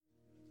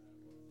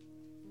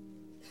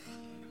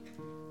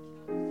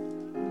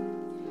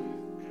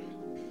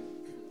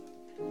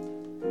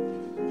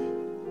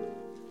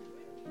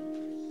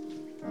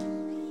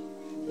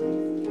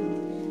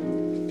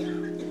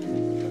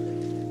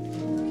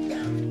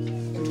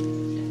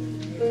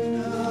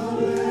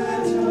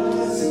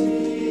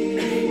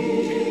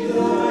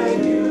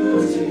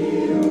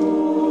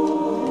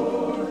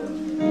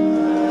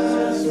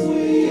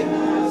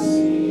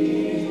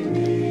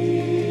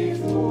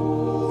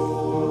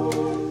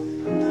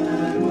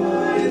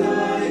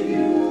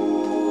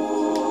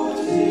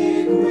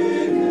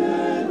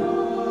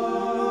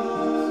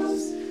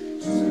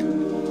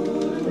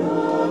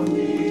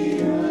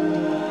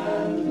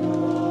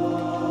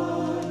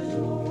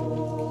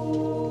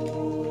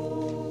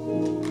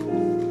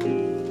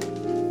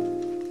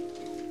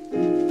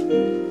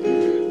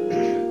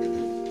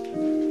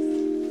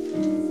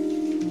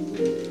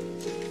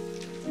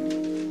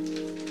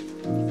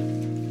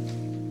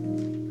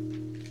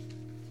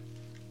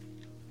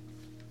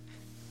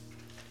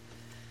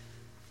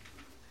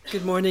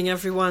Good morning,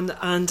 everyone,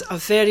 and a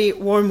very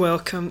warm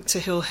welcome to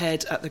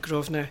Hillhead at the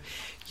Grosvenor.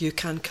 You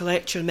can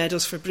collect your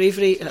medals for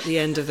bravery at the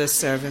end of this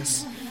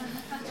service.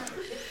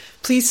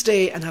 Please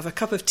stay and have a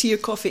cup of tea or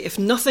coffee, if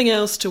nothing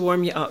else, to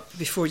warm you up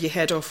before you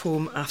head off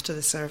home after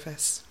the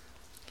service.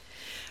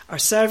 Our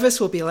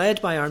service will be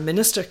led by our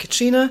minister,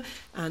 Katrina,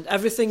 and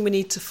everything we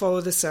need to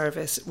follow the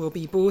service will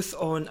be both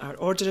on our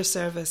order of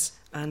service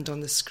and on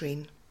the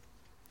screen.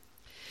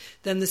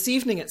 Then this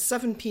evening at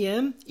 7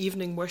 p.m,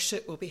 evening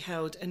worship will be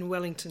held in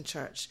Wellington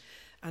Church,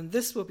 and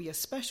this will be a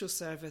special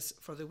service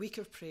for the Week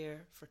of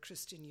Prayer for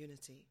Christian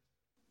Unity.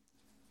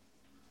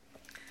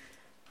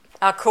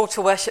 Our call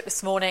to worship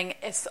this morning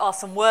are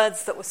some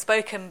words that were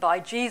spoken by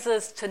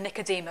Jesus to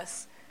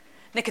Nicodemus.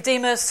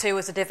 Nicodemus, who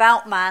was a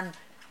devout man,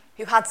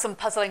 who had some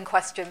puzzling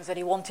questions that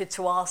he wanted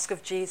to ask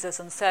of Jesus,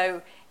 and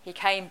so he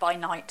came by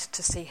night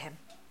to see him.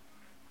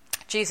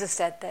 Jesus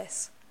said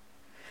this: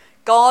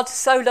 "God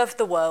so loved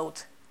the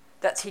world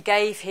that he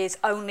gave his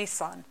only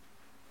Son,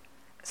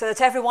 so that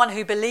everyone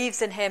who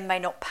believes in him may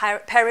not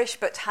perish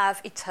but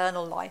have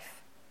eternal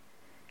life.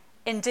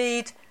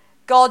 Indeed,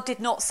 God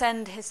did not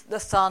send the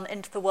Son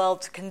into the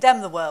world to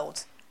condemn the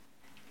world,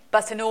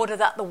 but in order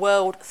that the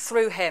world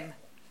through him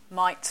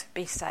might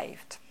be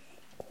saved."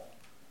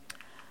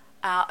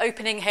 Our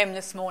opening hymn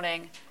this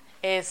morning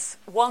is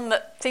one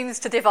that seems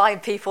to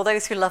divide people,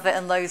 those who love it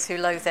and those who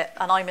loathe it,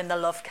 and I'm in the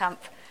love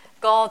camp.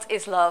 God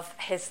is love,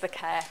 his the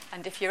care.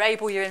 And if you're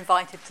able, you're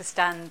invited to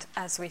stand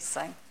as we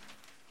sing.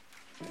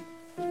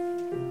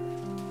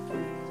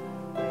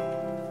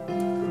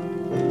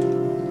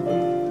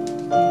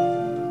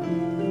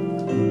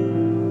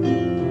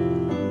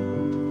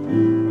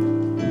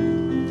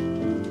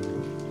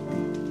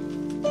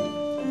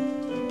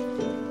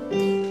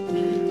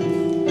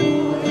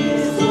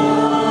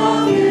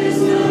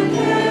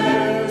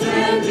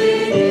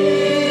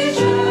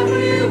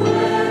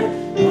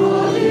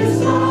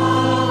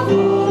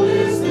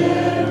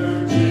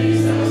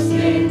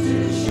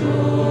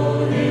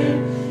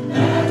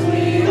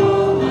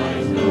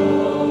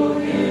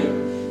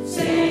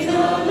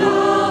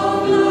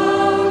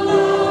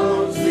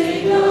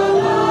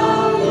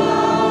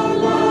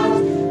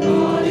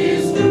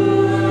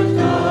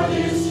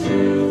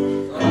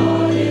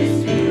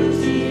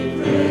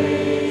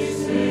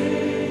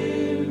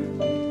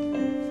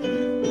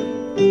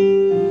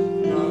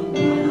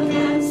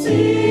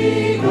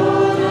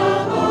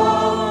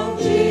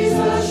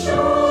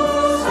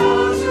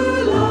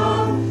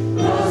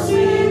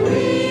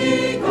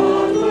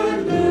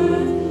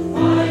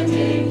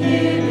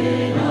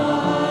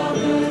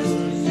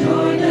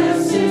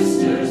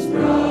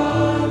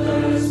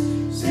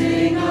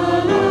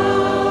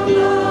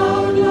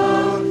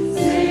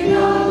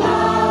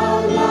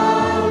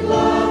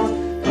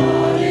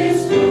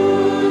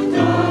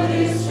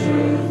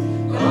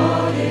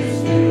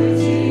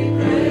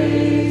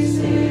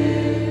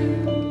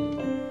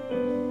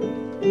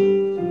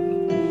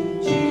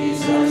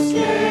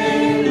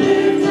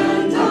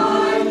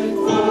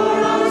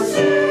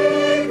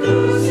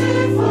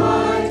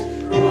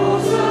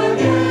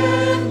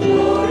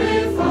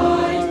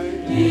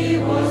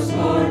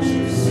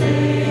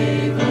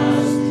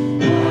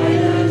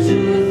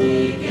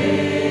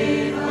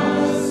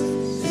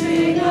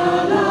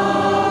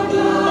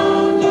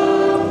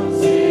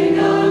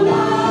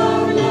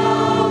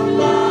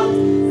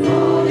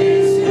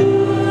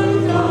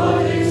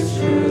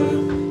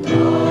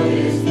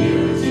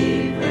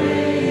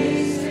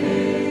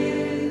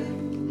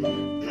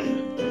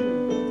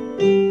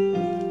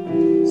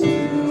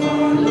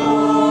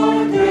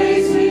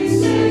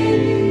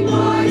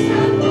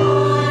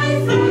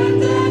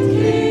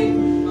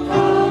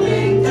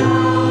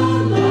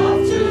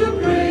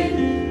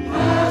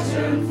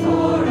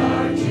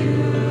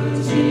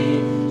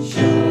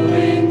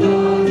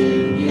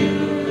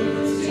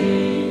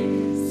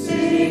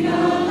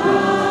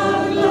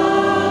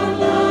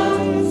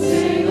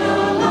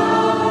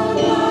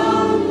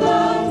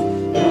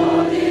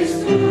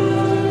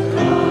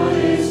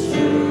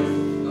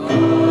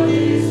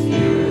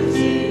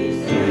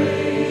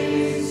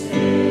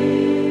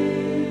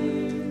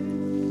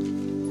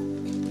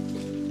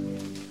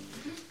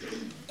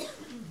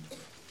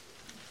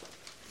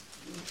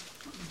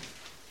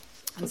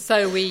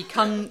 So we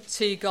come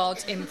to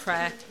God in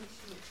prayer.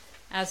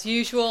 As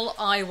usual,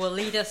 I will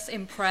lead us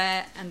in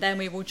prayer, and then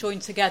we will join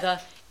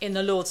together in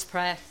the Lord's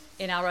Prayer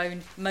in our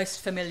own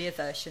most familiar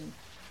version.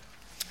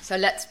 So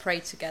let's pray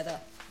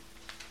together.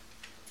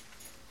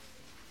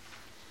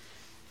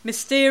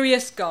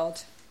 Mysterious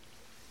God,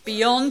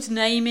 beyond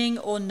naming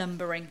or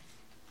numbering,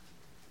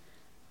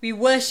 we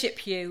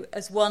worship you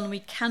as one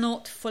we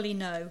cannot fully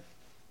know,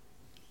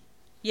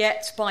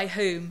 yet by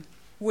whom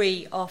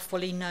we are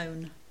fully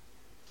known.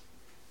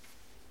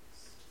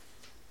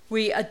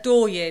 We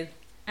adore you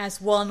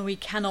as one we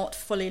cannot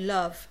fully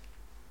love,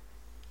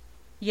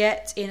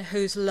 yet in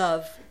whose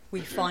love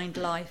we find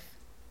life.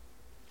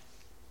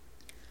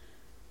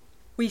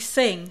 We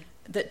sing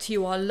that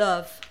you are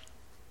love,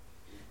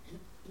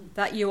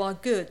 that you are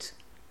good,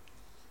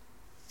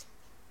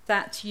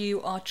 that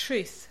you are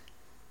truth,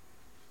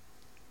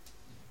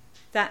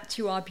 that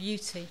you are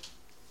beauty.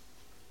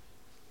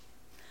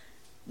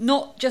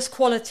 Not just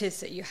qualities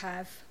that you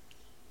have,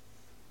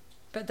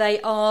 but they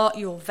are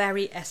your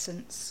very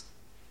essence.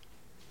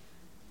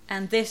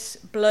 And this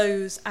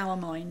blows our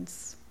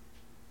minds.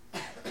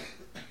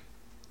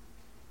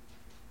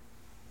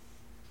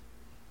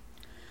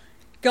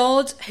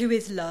 God, who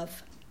is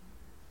love,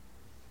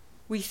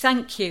 we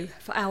thank you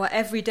for our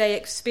everyday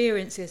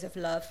experiences of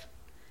love,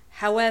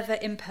 however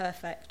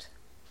imperfect.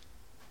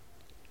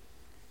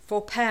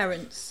 For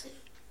parents,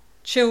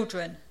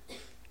 children,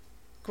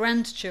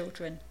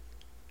 grandchildren,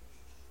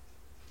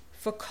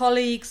 for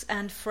colleagues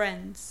and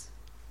friends,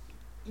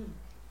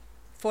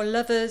 for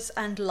lovers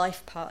and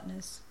life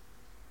partners,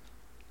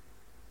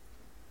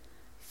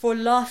 for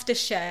laughter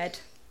shared,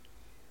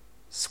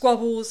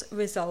 squabbles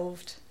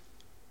resolved,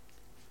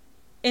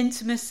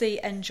 intimacy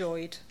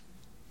enjoyed,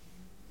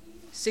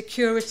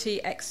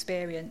 security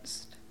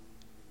experienced,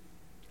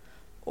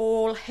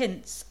 all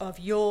hints of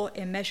your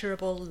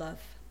immeasurable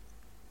love.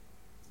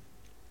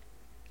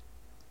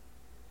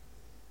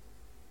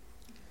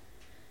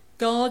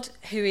 God,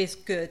 who is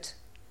good.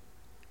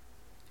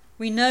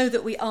 We know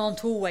that we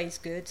aren't always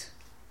good,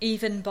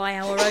 even by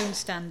our own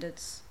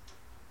standards.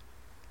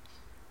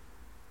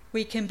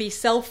 We can be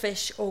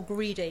selfish or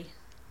greedy,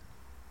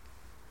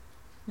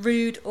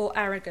 rude or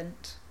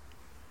arrogant.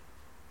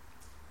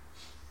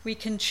 We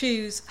can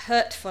choose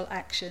hurtful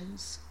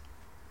actions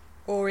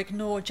or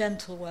ignore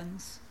gentle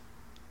ones.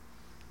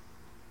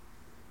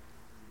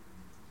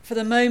 For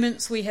the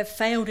moments we have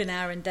failed in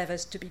our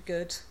endeavours to be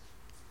good,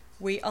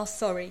 we are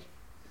sorry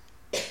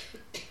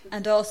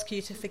and ask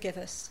you to forgive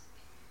us.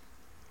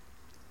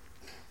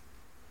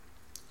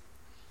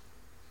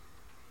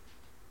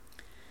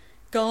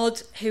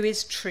 God, who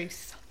is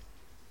truth.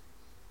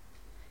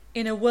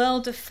 In a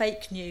world of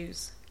fake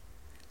news,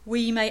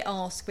 we may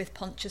ask with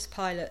Pontius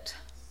Pilate,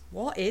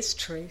 what is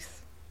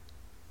truth?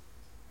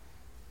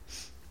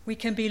 We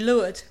can be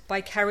lured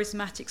by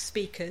charismatic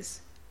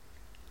speakers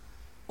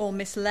or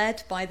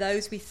misled by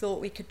those we thought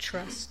we could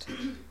trust.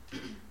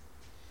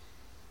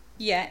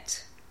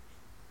 Yet,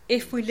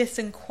 if we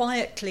listen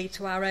quietly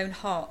to our own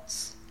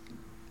hearts,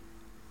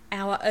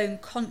 our own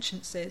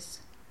consciences,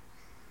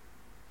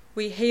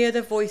 we hear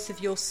the voice of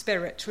your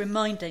Spirit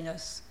reminding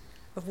us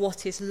of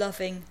what is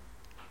loving,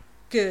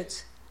 good,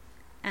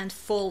 and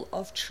full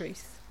of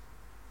truth.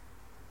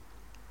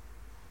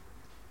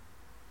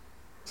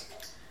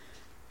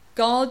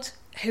 God,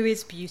 who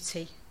is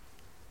beauty,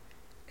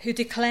 who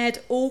declared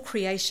all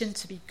creation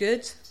to be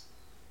good,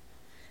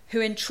 who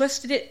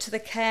entrusted it to the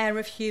care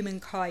of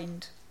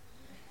humankind,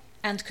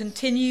 and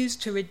continues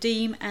to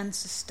redeem and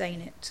sustain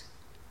it.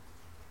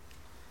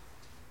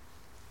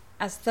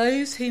 As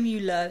those whom you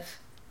love,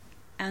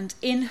 and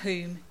in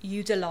whom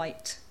you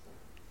delight,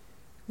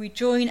 we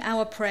join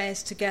our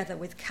prayers together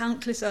with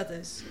countless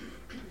others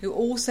who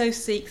also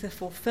seek the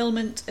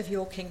fulfilment of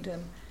your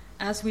kingdom,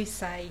 as we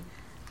say,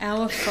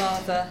 Our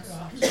Father,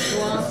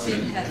 who art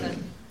in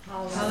heaven,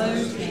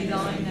 hallowed be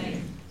thy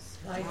name.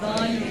 Thy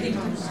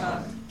kingdom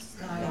come,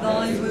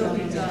 thy will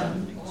be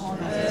done on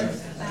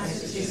earth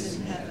as it is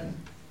in heaven.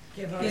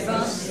 Give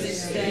us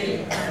this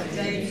day our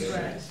daily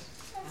bread,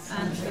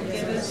 and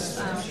forgive us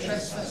our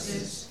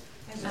trespasses,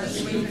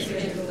 as we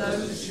forgive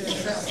those who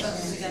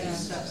trespass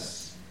against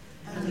us.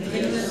 And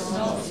lead us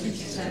not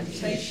into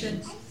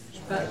temptation,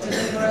 but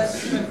deliver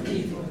us from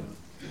evil.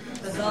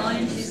 For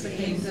thine is the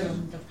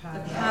kingdom, the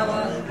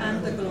power,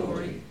 and the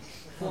glory,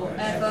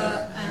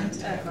 forever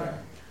and ever.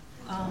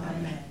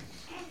 Amen.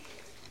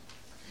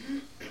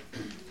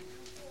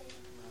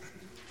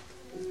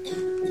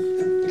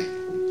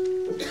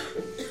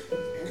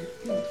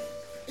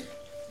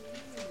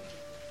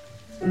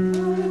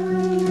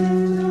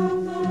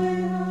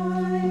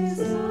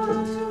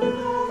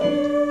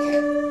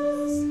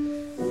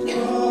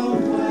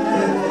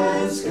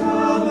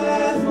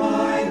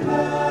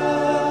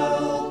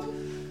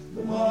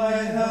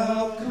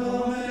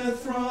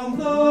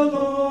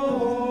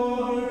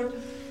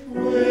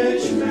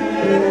 Which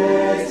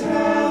makes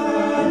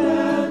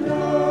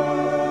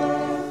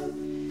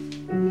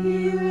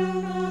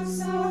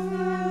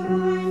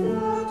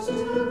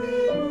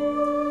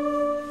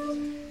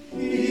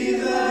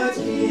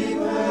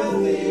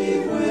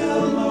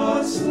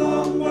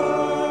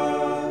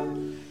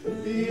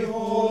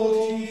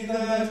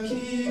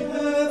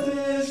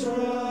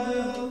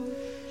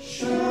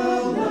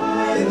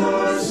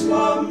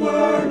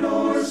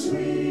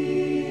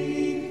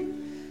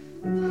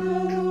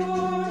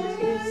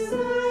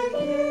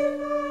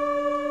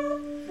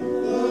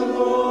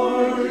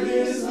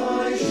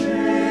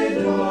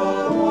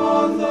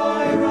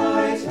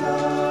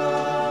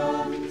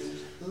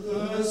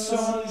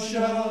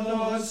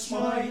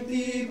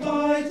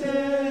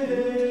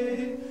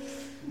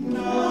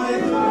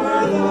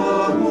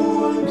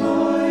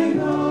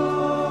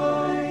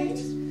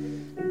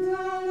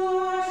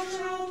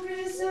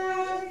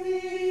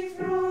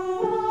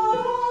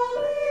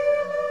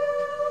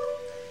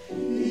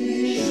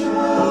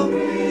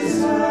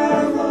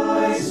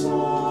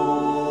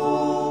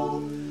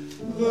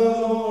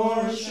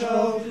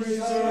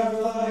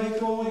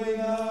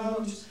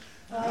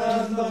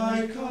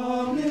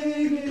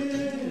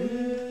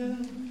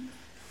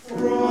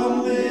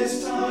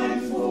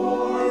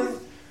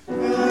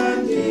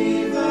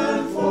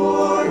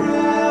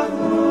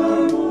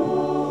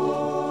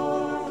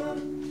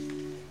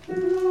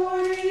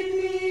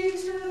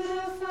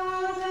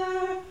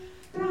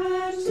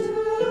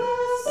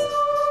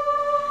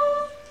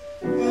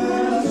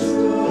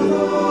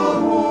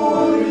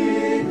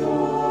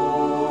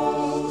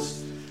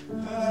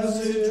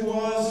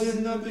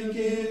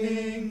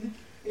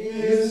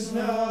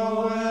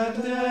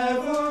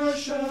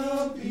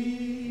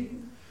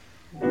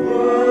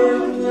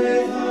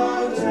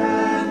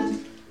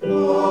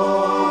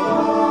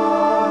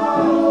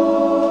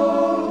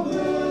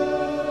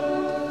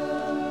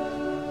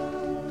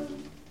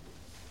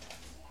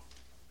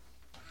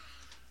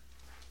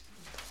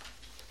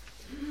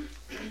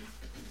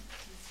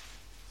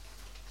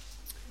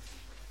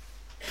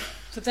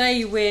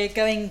Today we're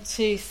going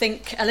to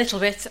think a little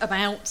bit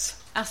about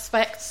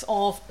aspects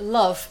of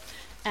love,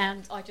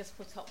 and I just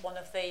put up one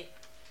of the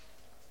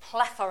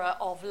plethora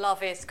of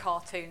Love Is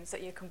cartoons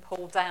that you can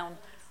pull down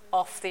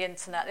off the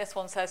internet. This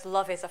one says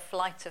love is a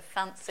flight of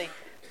fancy.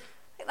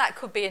 I think that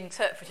could be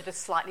interpreted as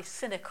slightly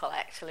cynical,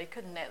 actually,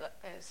 couldn't it?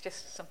 It's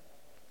just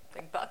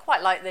something, but I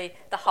quite like the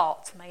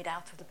heart made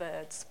out of the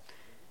birds.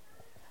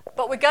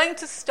 But we're going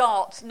to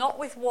start not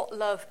with what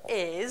love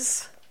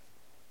is,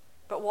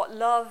 but what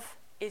love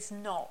is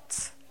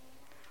not.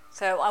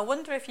 So I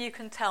wonder if you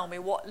can tell me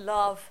what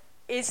love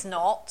is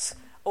not,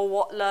 or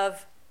what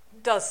love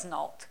does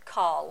not.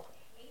 Carl.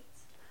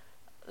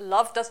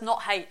 Love does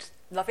not hate.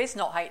 Love is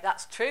not hate.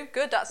 That's true.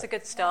 Good. That's a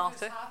good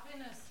starter. Love is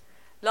happiness.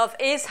 Love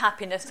is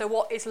happiness. So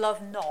what is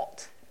love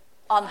not?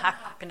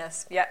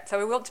 Unhappiness. Yeah. So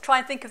we want to try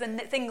and think of the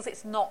things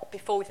it's not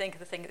before we think of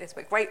the thing it is.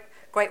 But great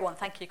one.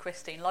 Thank you,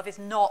 Christine. Love is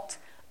not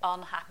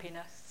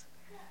unhappiness.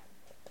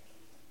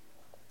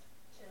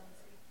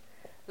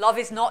 Love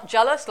is not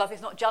jealous. Love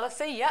is not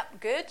jealousy.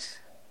 Yep. Good.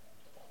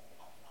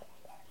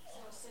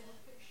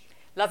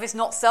 Love is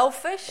not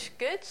selfish.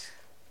 Good.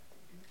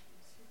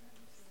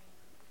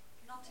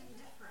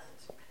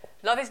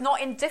 Love is not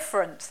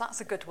indifferent.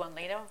 That's a good one,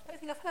 Lena. I don't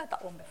think I've heard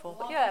that one before,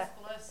 but yeah.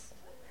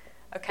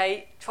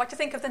 Okay, try to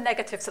think of the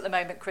negatives at the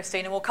moment,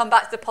 Christine, and we'll come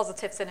back to the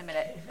positives in a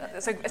minute.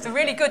 It's a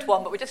really good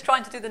one, but we're just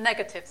trying to do the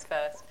negatives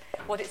first.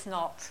 What it's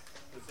not.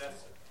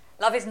 Possessive.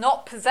 Love is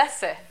not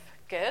possessive.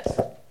 Good.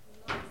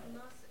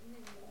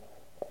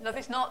 Love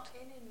is not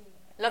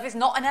Love is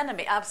not an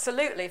enemy.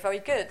 Absolutely. Very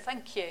good.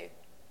 Thank you.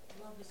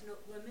 Love is not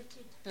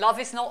limited. Love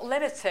is not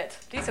limited.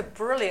 These are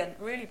brilliant.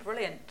 Really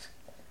brilliant.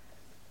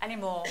 Any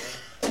more?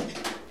 Do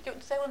you want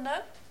to say one? No?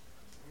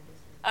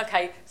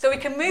 Okay, so we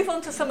can move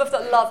on to some of the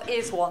love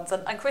is ones.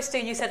 And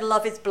Christine, you said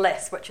love is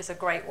bliss, which is a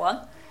great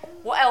one.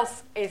 What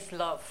else is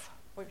love?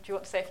 What do you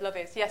want to say if love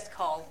is? Yes,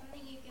 Carl?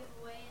 Something you give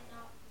away and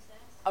not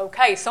possess.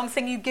 Okay,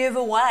 something you give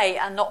away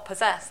and not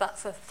possess.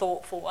 That's a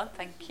thoughtful one.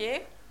 Thank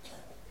you.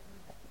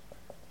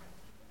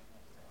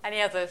 Any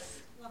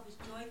others? Love is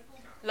joyful.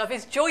 Love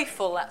is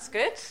joyful. That's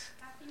good.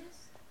 Happiness.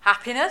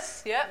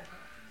 Happiness, yep.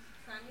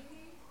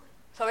 Family.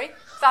 Sorry?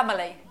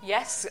 Family.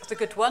 Yes, that's a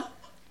good one.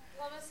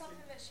 Love is something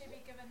that should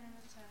be given in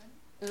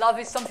return. Love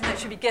is something that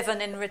should be given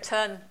in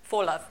return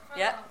for love.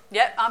 Yeah,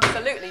 yeah,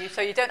 absolutely.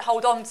 So you don't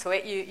hold on to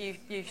it,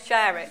 you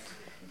share it.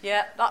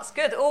 Yeah, that's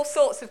good. All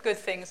sorts of good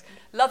things.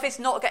 Love is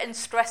not getting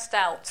stressed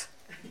out.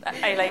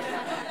 Ailey.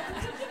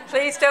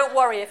 Please don't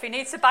worry. If he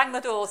needs to bang the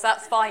doors,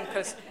 that's fine,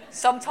 because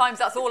sometimes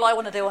that's all I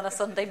want to do on a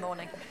Sunday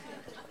morning.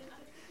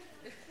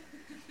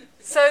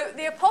 So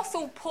the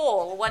Apostle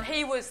Paul, when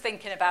he was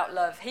thinking about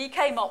love, he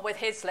came up with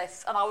his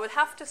list, and I would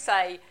have to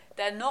say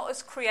they're not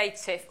as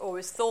creative or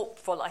as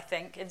thoughtful, I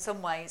think, in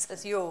some ways,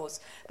 as yours.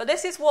 But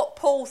this is what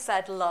Paul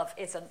said love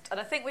isn't, and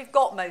I think we've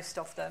got most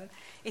of them.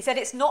 He said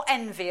it's not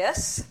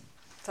envious,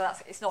 so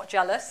it's not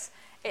jealous,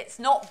 it's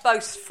not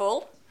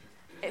boastful,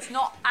 it's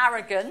not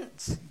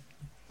arrogant,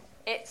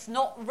 it's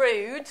not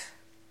rude,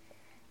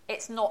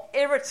 it's not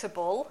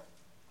irritable,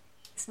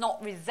 it's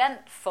not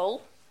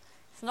resentful,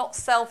 it's not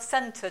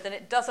self-centred, and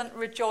it doesn't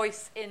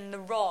rejoice in the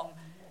wrong.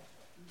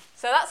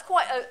 So that's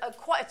quite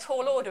a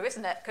tall order,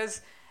 isn't it?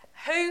 Because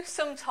who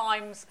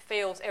sometimes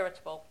feels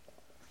irritable?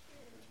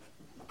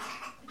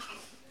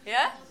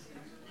 Yeah?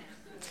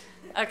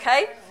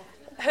 Okay.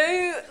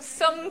 Who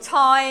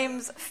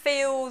sometimes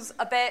feels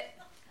a bit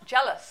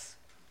jealous?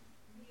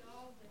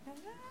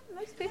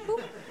 Most people.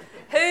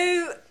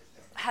 Who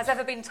has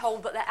ever been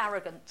told that they're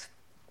arrogant?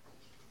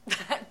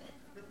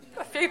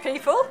 A few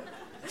people.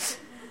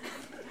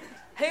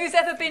 Who's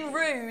ever been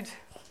rude?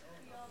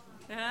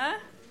 Yeah?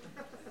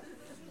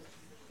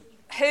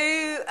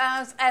 Who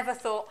has ever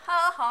thought,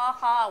 ha, ha,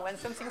 ha, when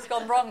something's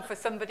gone wrong for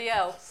somebody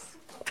else?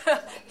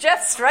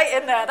 Jeff, straight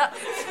in there.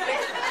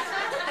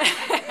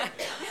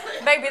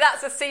 Maybe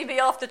that's a CB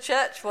after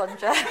church one,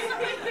 Jeff.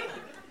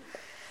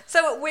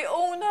 So we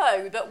all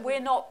know that we're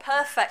not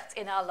perfect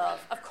in our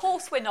love. Of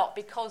course we're not,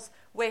 because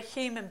we're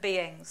human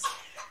beings.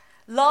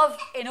 Love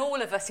in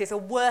all of us is a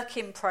work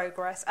in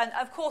progress, and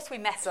of course we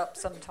mess up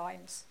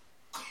sometimes.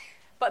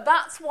 But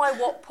that's why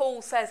what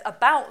Paul says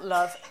about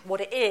love,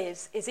 what it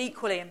is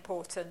equally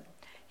important.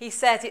 He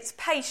says it's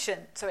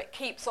patient, so it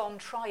keeps on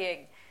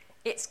trying.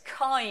 It's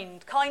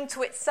kind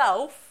to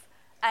itself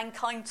and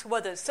kind to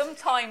others.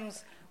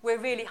 Sometimes we're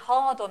really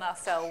hard on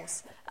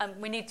ourselves, and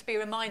we need to be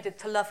reminded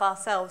to love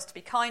ourselves, to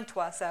be kind to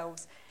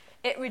ourselves.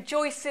 It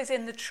rejoices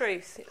in the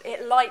truth.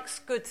 It likes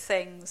good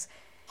things.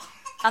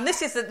 And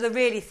this is the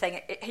really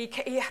thing. He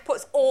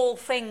puts all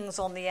things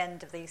on the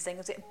end of these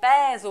things. It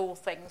bears all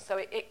things, so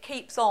it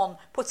keeps on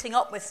putting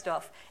up with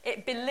stuff.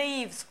 It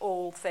believes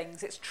all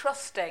things. It's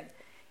trusting.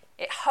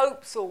 It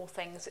hopes all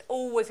things. It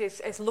always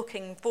is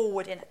looking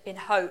forward in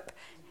hope.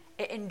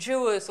 It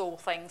endures all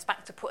things,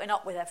 back to putting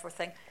up with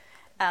everything.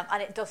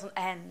 And it doesn't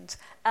end.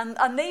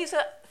 And these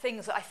are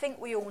things that I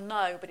think we all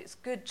know, but it's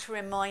good to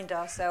remind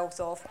ourselves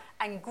of,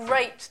 and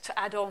great to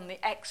add on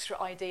the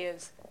extra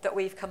ideas that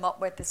we've come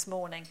up with this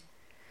morning.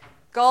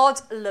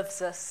 God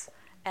loves us,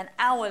 and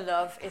our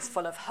love is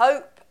full of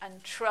hope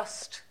and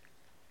trust,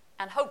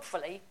 and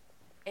hopefully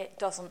it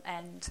doesn't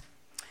end.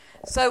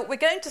 So we're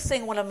going to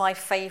sing one of my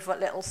favourite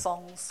little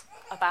songs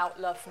about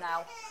love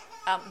now,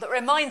 that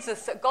reminds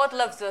us that God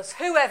loves us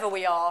whoever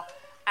we are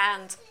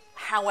and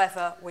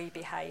however we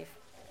behave.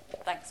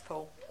 Thanks,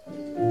 Paul.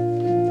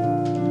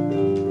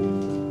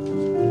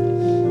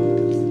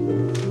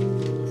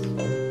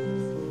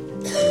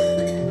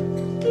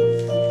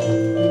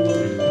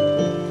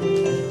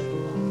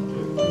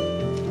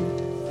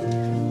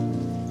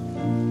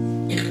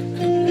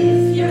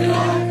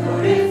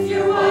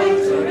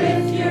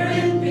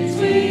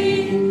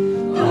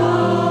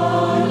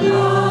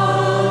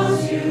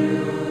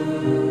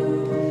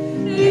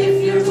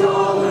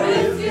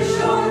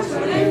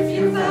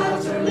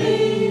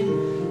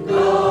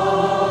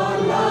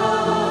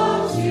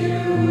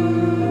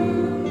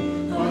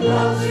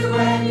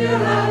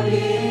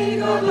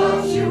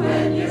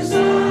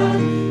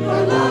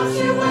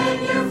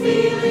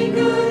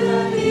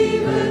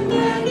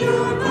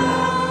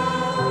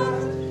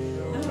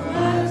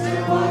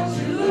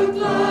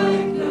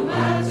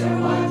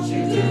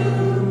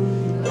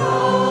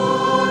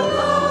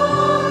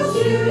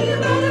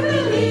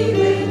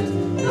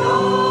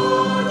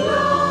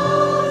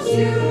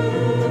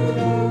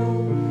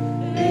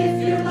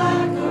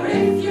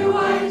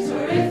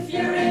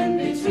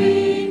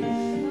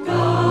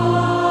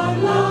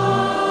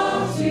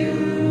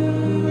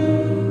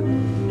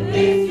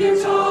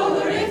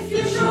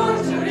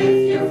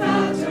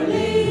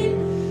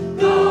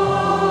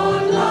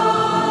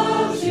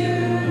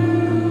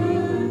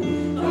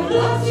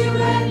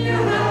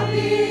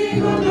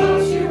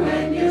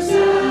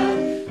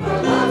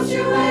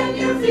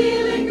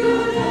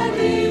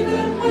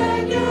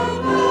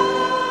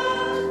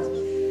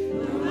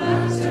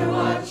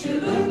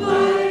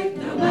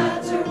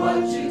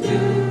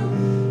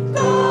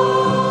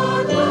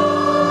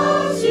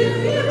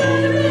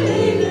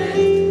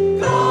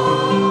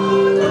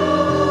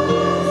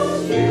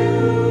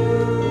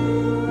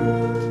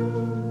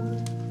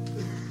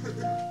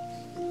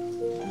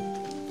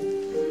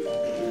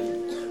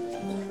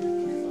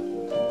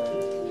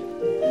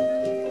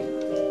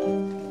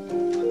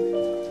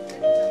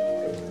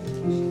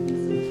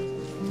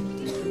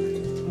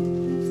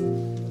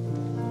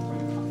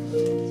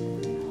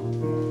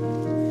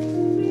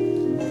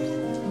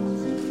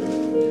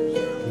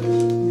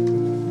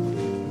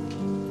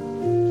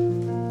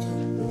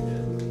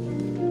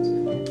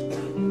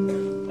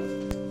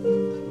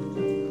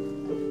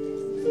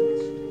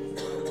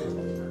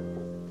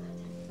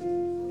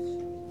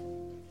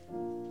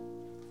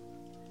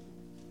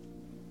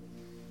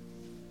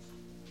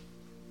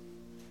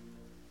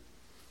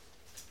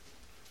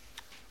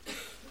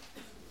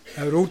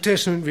 Our Old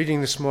Testament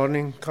reading this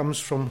morning comes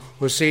from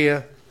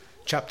Hosea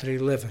chapter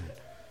 11,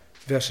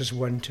 verses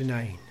 1 to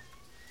 9.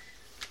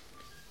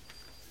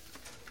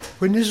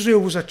 When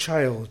Israel was a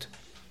child,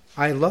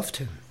 I loved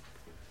him,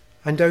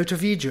 and out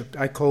of Egypt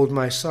I called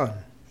my son.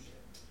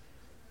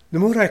 The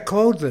more I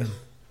called them,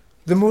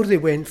 the more they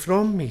went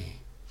from me.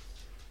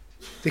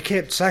 They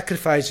kept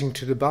sacrificing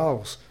to the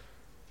Baals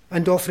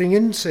and offering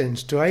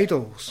incense to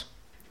idols.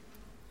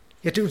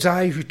 Yet it was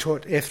I who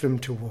taught Ephraim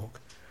to walk.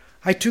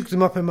 I took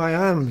them up in my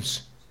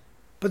arms,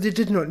 but they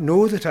did not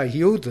know that I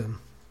healed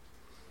them.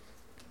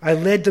 I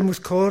led them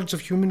with cords of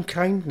human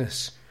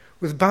kindness,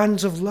 with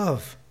bands of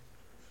love,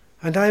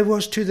 and I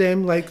was to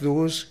them like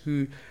those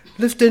who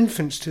lift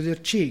infants to their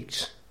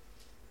cheeks.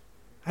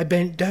 I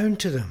bent down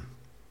to them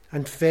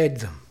and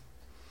fed them.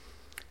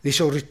 They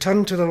shall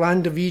return to the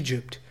land of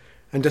Egypt,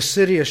 and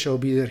Assyria shall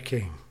be their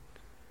king.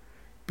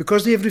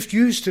 Because they have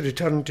refused to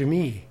return to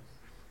me,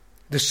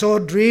 the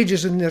sword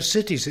rages in their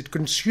cities, it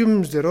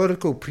consumes their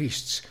oracle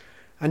priests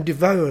and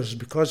devours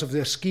because of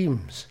their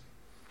schemes.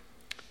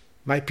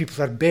 My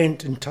people are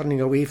bent in turning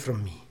away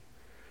from me.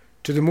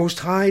 To the Most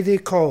High they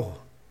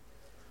call,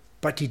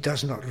 but he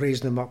does not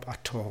raise them up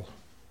at all.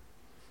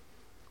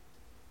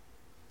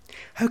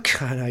 How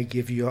can I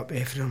give you up,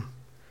 Ephraim?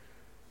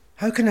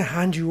 How can I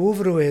hand you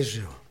over, O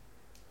Israel?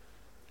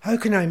 How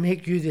can I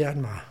make you the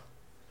Admah?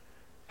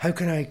 How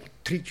can I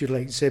treat you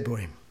like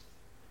Zeboim?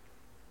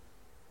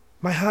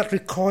 My heart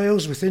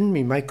recoils within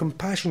me, my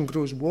compassion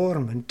grows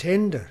warm and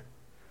tender.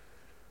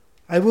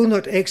 I will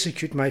not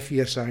execute my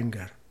fierce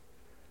anger.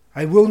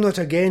 I will not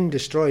again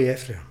destroy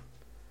Ephraim.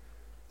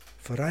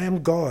 For I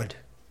am God,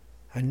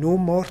 and no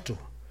mortal,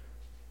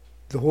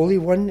 the Holy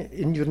One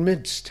in your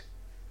midst,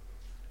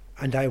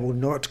 and I will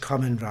not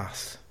come in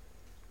wrath.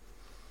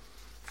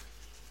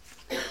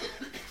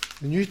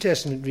 The New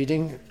Testament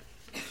reading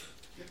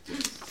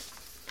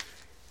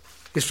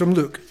is from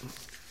Luke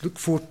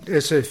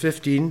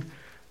 15,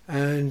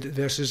 and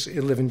verses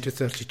 11 to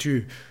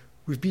 32.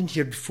 We've been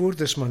here before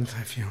this month,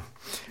 I feel.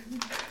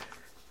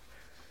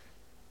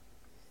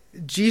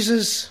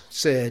 Jesus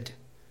said,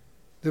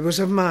 there was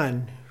a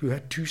man who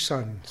had 2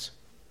 sons.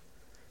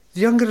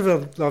 The younger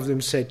of them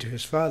said to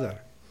his father,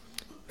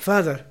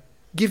 Father,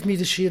 give me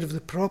the share of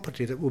the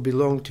property that will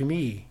belong to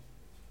me.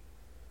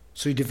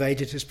 So he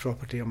divided his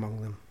property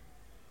among them.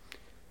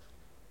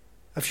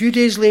 A few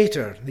days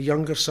later, the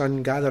younger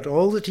son gathered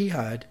all that he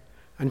had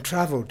and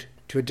travelled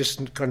to a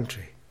distant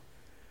country,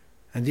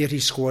 and there he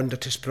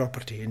squandered his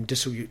property in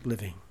dissolute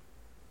living.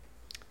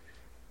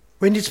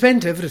 When he'd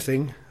spent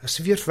everything, a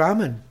severe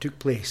famine took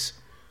place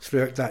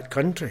throughout that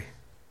country,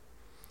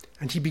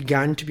 and he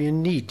began to be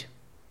in need.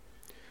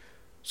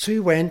 So he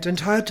went and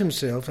hired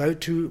himself out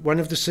to one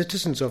of the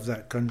citizens of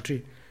that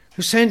country,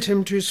 who sent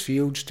him to his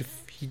fields to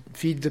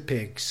feed the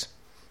pigs.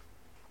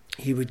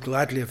 He would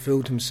gladly have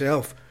filled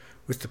himself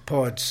with the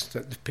pods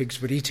that the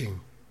pigs were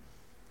eating,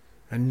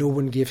 and no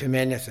one gave him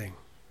anything.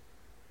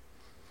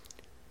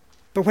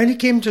 But when he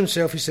came to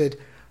himself, he said,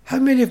 "How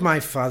many of my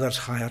father's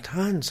hired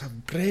hands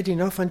have bread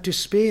enough and to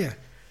spare?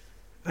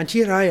 And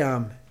here I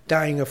am,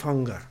 dying of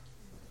hunger.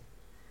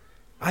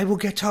 I will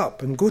get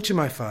up and go to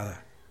my father,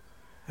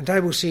 and I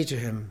will say to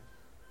him,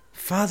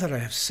 'Father, I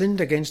have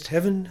sinned against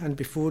heaven and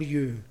before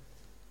you.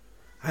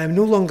 I am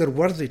no longer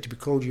worthy to be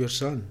called your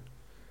son.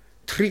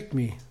 Treat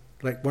me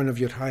like one of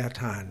your hired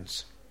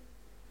hands.'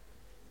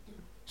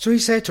 So he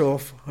set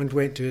off and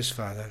went to his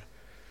father.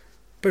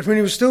 But when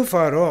he was still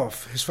far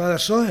off, his father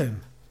saw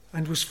him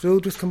and was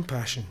filled with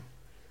compassion.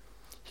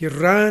 He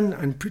ran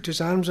and put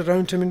his arms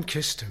around him and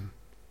kissed him.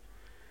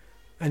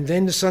 And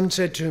then the son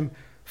said to him,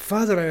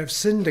 'Father, I have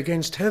sinned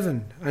against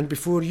heaven and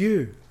before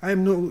you. I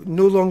am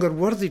no longer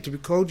worthy to be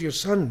called your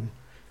son.'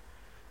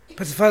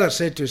 But the father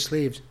said to his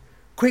slaves,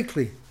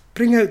 'Quickly,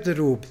 bring out the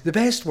robe, the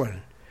best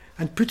one,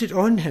 and put it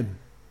on him,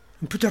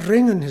 and put a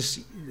ring on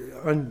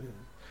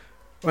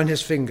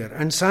his finger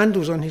and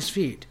sandals on his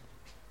feet,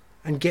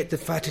 and get the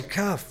fatted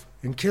calf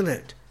and kill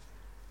it,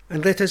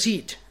 and let us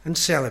eat and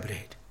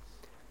celebrate.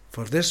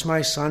 For this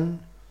my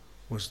son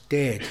was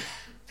dead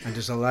and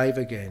is alive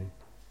again.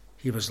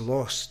 He was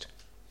lost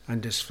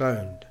and is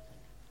found.'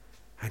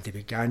 And they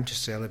began to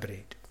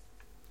celebrate.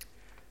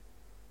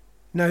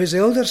 Now his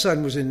elder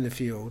son was in the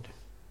field,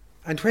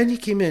 and when he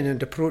came in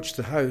and approached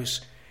the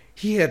house,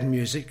 he heard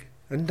music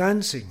and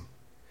dancing.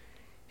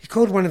 He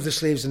called one of the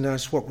slaves and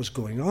asked what was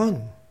going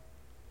on.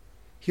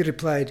 He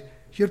replied,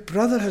 'Your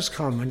brother has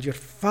come, and your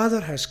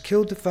father has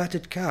killed the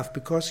fatted calf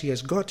because he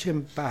has got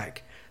him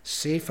back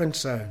safe and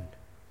sound.'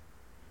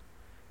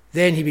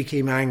 Then he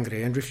became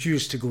angry and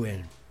refused to go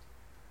in.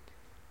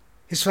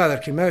 His father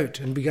came out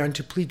and began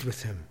to plead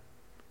with him.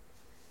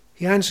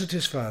 He answered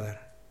his father,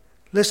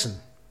 'Listen,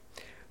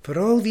 for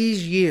all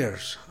these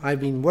years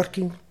I've been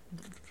working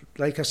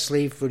like a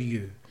slave for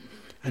you,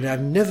 and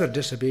I've never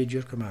disobeyed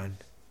your command.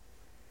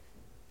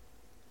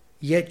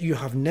 Yet you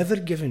have never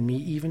given me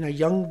even a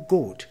young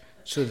goat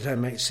so that I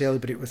might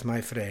celebrate with my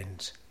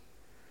friends.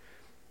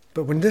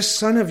 But when this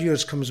son of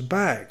yours comes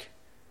back,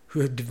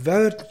 who had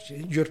devoured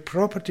your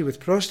property with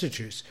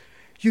prostitutes,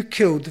 you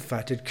killed the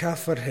fatted calf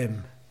for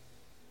him.'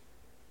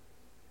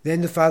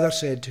 Then the father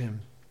said to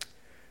him,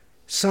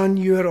 'Son,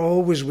 you are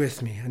always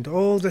with me, and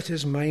all that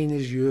is mine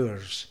is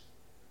yours.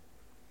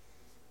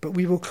 But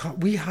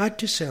we had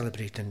to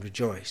celebrate and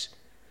rejoice,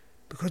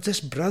 because this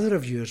brother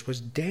of yours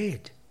was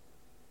dead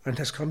and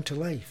has come to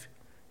life.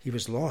 He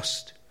was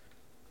lost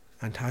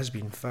and has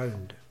been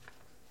found.'"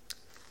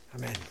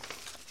 Amen.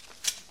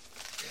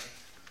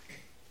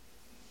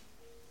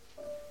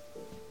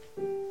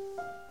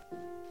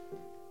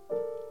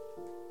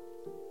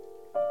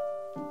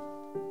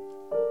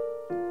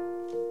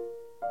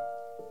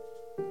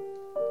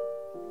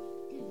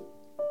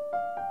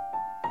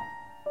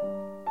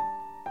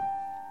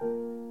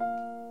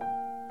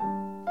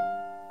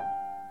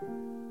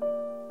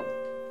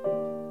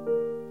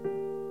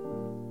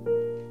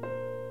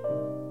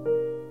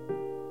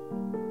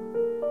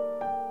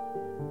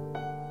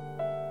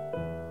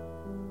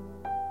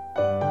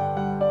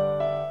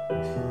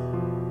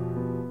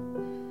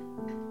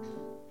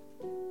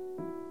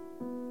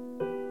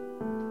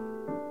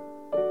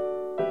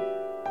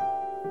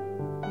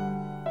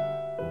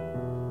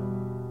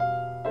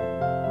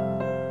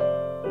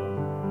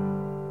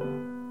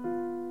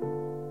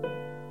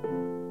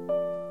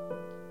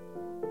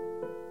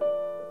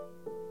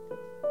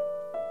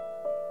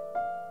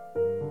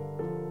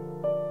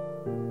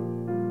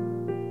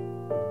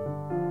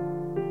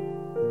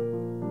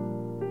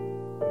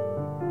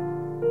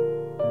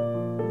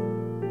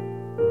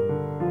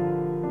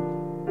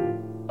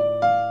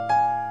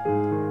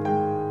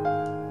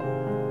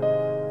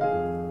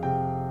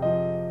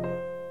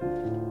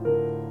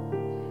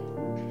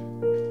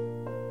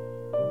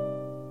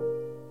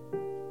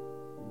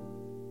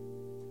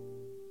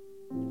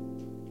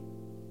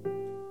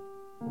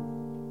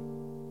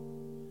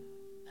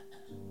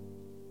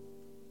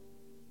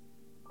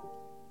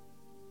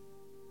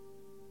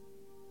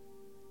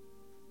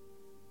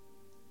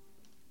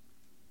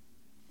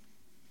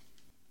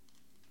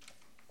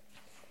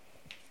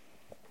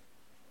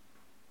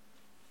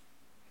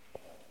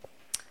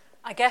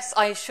 I guess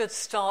I should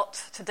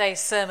start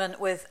today's sermon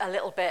with a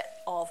little bit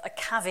of a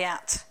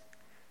caveat,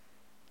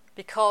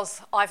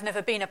 because I've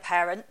never been a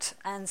parent,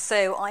 and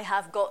so I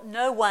have got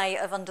no way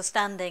of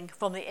understanding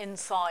from the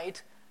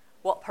inside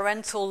what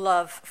parental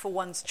love for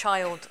one's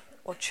child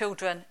or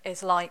children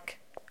is like.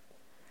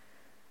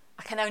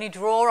 I can only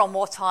draw on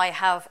what I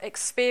have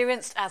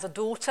experienced as a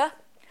daughter,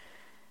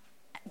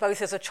 both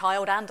as a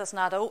child and as an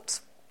adult,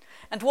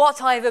 and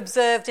what I've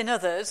observed in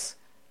others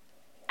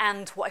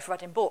and what I've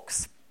read in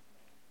books.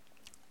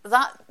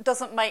 That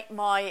doesn't make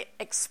my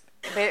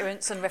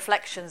experience and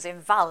reflections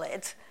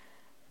invalid,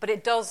 but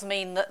it does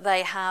mean that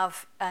they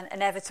have an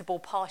inevitable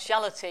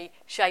partiality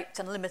shaped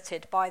and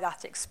limited by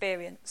that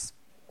experience.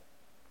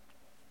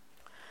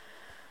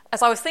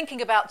 As I was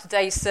thinking about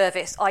today's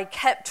service, I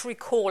kept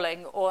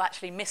recalling, or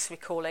actually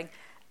misrecalling,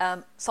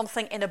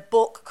 something in a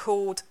book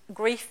called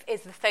Grief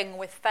is the Thing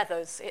with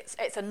Feathers.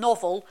 It's a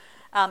novel.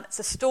 It's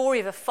a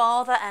story of a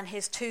father and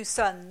his two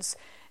sons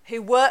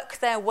who work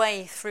their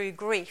way through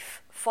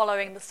grief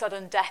following the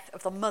sudden death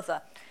of the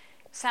mother.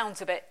 It sounds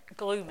a bit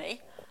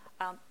gloomy.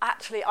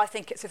 Actually, I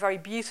think it's a very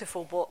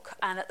beautiful book,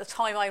 and at the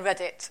time I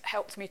read it,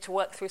 helped me to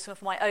work through some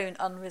of my own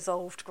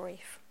unresolved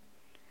grief.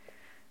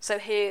 So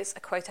here's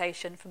a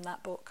quotation from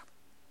that book.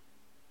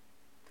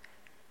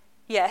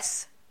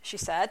 "Yes," she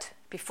said,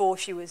 before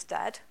she was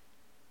dead.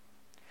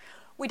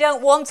 "We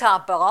don't want our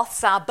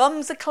baths, our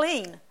bums are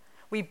clean.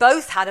 We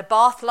both had a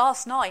bath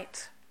last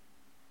night."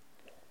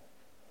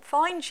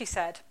 "Fine," she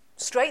said,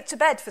 "straight to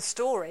bed for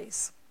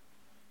stories."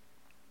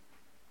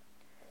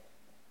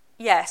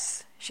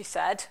 "Yes," she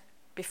said,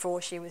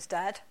 before she was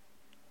dead.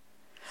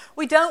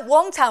 "We don't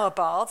want our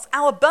baths,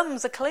 our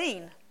bums are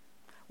clean.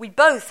 We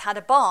both had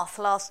a bath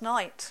last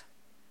night."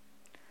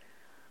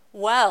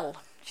 "Well,"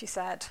 she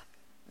said,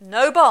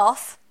 "no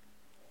bath,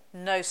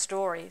 no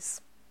stories.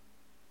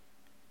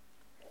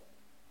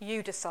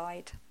 You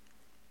decide."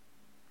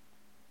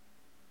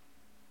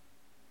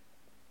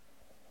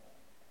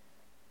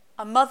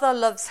 A mother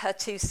loves her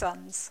two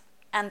sons,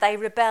 and they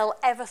rebel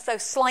ever so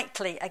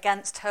slightly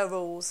against her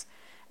rules,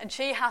 and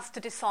she has to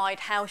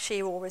decide how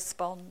she will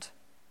respond.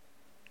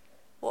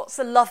 What's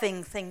a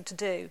loving thing to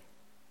do?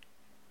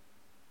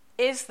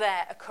 Is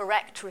there a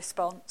correct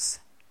response?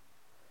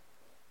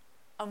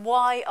 And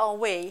why are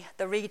we,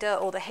 the reader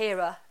or the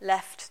hearer,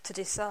 left to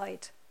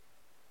decide?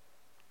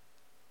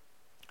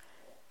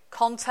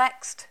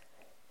 Context,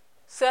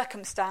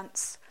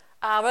 circumstance,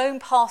 our own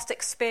past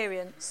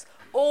experience,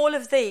 all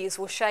of these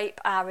will shape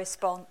our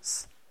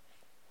response.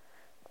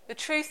 The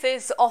truth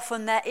is,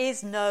 often there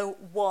is no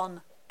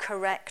one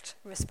correct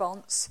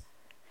response,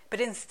 but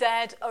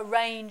instead a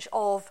range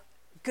of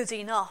good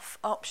enough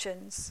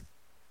options.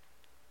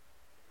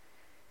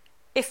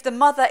 If the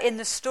mother in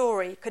the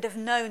story could have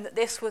known that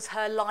this was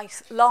her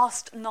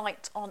last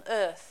night on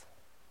earth,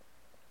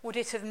 would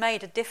it have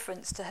made a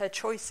difference to her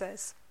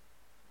choices?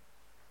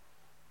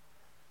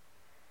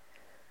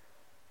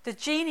 The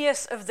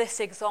genius of this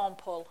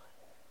example,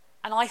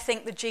 and I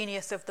think the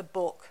genius of the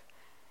book,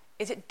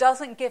 is it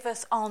doesn't give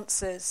us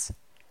answers,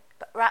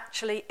 but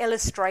actually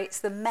illustrates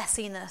the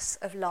messiness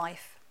of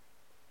life.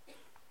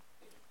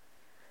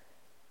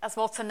 As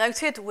Walter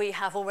noted, we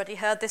have already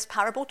heard this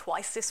parable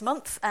twice this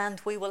month, and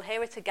we will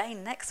hear it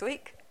again next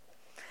week.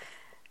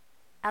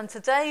 And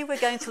today we're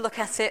going to look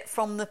at it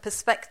from the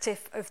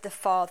perspective of the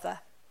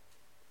father.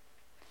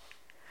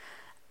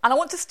 And I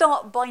want to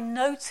start by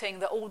noting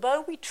that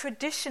although we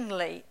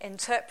traditionally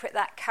interpret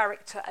that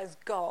character as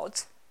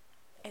God,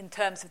 in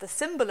terms of the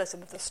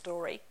symbolism of the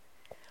story,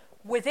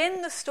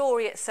 within the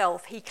story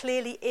itself, he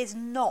clearly is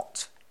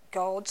not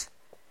God,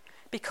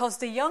 because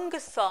the younger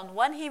son,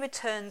 when he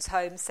returns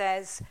home,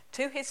 says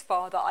to his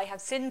father, "I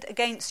have sinned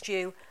against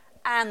you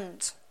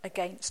and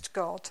against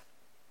God."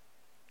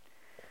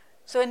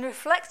 So in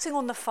reflecting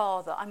on the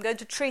father, I'm going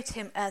to treat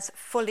him as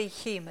fully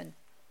human.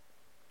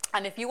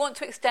 And if you want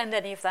to extend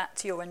any of that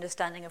to your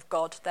understanding of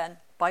God, then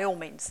by all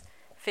means,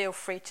 feel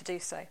free to do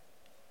so.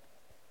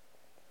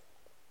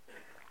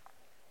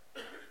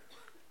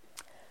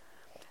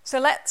 So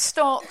let's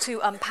start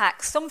to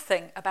unpack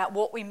something about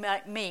what we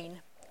might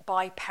mean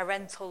by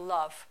parental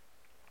love,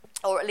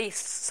 or at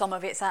least some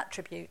of its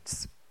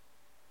attributes.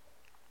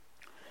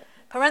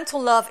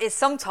 Parental love is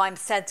sometimes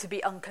said to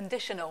be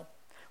unconditional,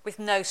 with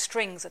no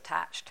strings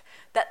attached,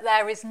 that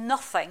there is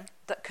nothing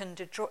that can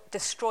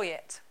destroy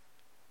it.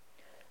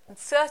 And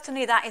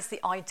certainly that is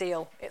the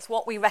ideal. It's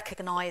what we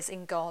recognise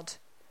in God.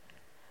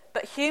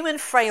 But human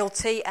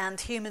frailty and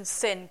human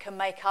sin can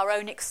make our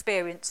own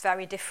experience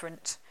very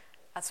different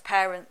as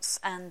parents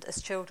and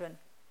as children.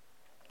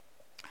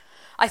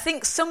 I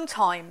think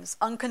sometimes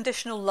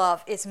unconditional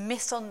love is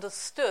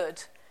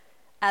misunderstood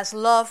as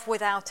love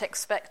without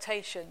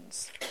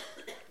expectations,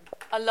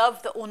 a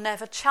love that will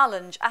never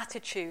challenge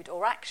attitude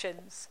or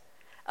actions,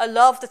 a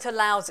love that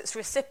allows its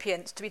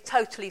recipients to be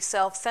totally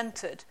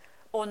self-centred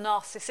or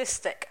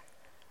narcissistic,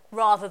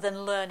 rather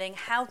than learning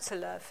how to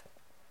love.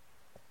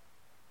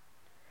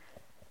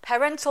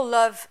 Parental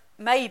love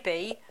may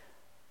be,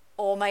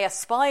 or may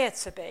aspire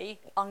to be,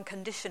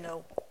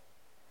 unconditional.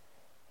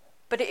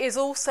 But it is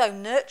also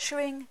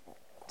nurturing,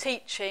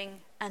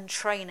 teaching, and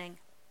training.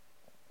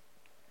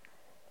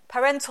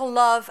 Parental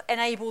love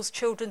enables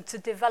children to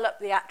develop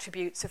the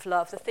attributes of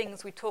love, the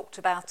things we talked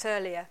about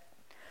earlier,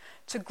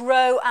 to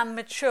grow and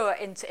mature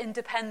into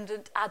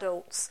independent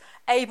adults,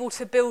 able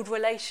to build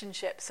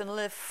relationships and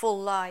live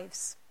full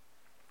lives.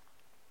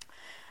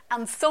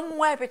 And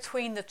somewhere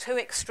between the two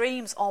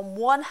extremes, on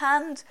one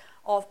hand,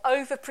 of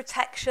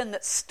overprotection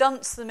that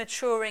stunts the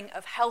maturing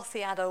of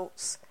healthy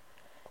adults,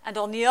 and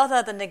on the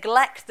other, the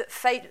neglect that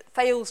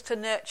fails to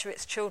nurture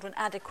its children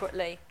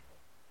adequately,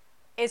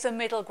 is a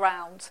middle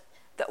ground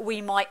that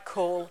we might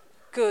call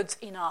good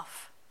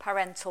enough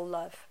parental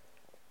love.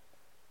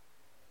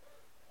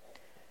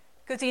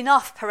 Good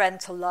enough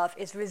parental love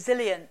is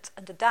resilient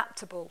and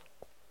adaptable.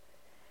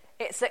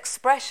 Its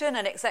expression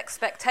and its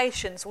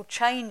expectations will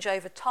change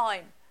over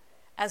time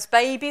as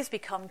babies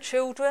become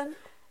children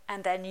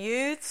and then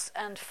youths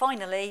and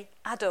finally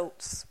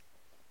adults.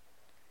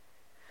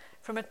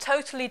 From a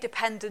totally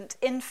dependent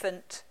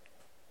infant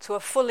to a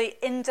fully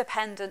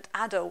independent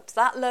adult,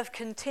 that love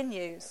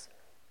continues,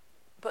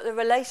 but the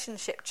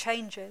relationship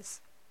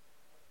changes.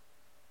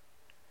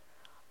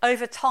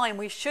 Over time,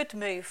 we should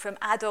move from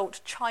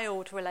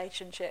adult-child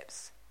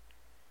relationships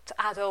to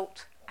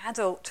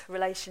adult-adult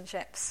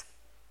relationships.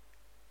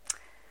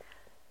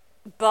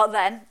 But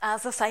then,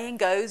 as the saying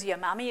goes, your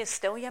mammy is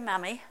still your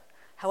mammy,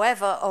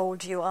 however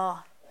old you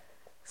are.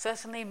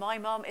 Certainly my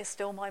mum is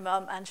still my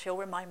mum, and she'll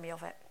remind me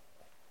of it.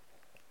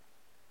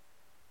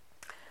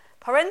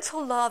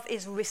 Parental love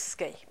is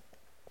risky.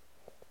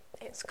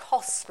 It's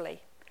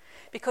costly,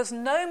 because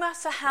no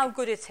matter how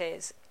good it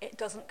is, it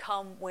doesn't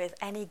come with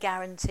any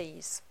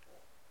guarantees.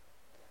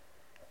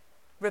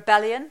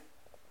 Rebellion,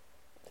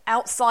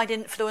 outside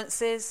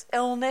influences,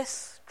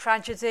 illness,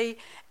 tragedy,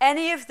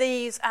 any of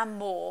these and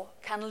more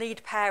can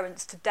lead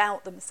parents to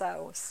doubt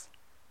themselves.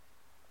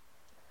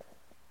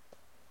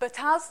 But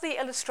as the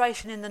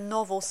illustration in the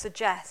novel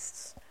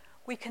suggests,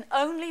 we can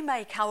only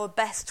make our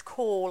best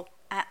call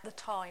at the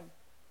time.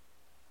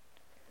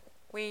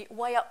 We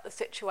weigh up the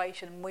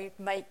situation and we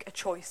make a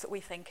choice that we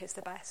think is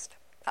the best.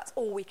 That's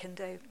all we can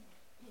do.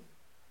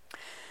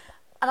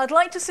 And I'd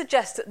like to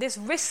suggest that this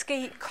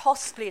risky,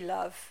 costly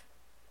love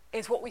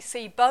is what we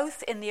see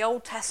both in the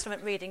Old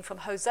Testament reading from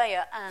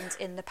Hosea and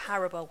in the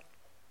parable.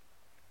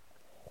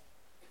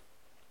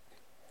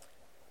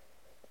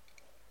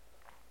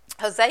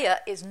 Hosea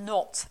is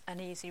not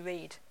an easy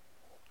read.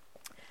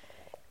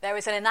 There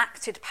is an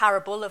enacted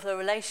parable of the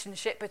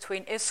relationship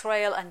between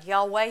Israel and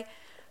Yahweh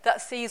that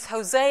sees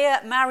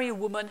Hosea marry a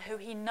woman who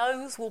he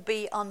knows will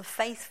be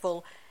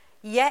unfaithful,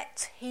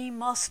 yet he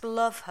must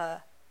love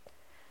her,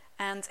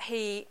 and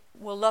he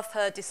will love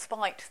her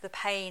despite the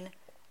pain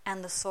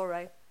and the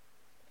sorrow.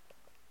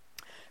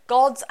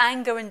 God's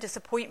anger and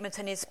disappointment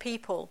in his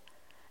people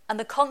and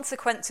the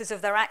consequences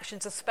of their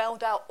actions are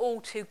spelled out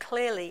all too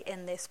clearly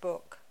in this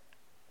book.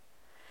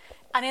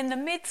 And in the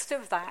midst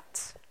of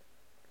that,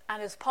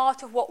 and as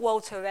part of what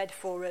Walter read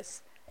for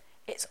us,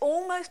 it's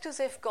almost as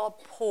if God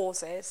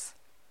pauses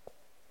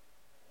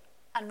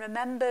and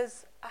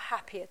remembers a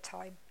happier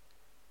time.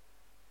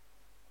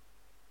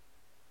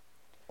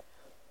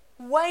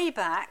 Way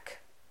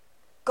back,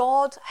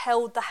 God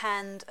held the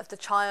hand of the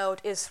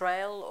child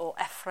Israel, or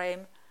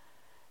Ephraim,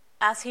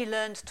 as he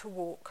learned to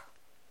walk.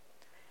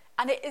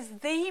 And it is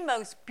the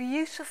most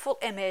beautiful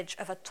image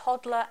of a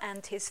toddler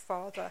and his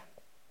father.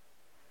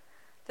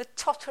 The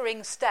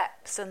tottering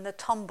steps and the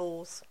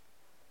tumbles,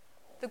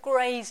 the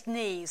grazed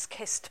knees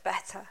kissed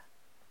better,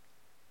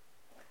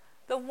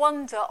 the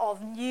wonder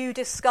of new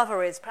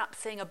discoveries, perhaps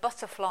seeing a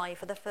butterfly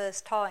for the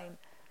first time,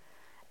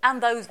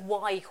 and those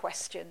why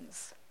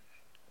questions.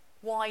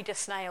 Why do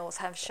snails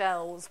have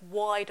shells?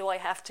 Why do I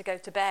have to go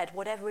to bed?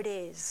 Whatever it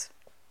is.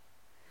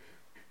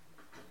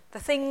 The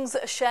things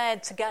that are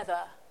shared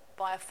together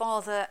by a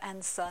father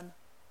and son.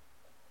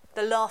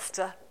 The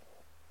laughter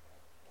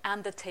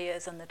and the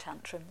tears and the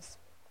tantrums.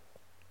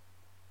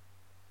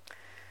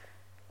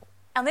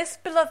 And this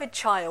beloved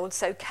child,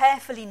 so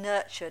carefully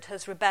nurtured,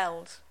 has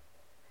rebelled,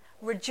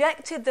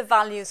 rejected the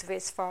values of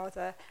his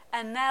father,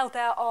 and now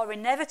there are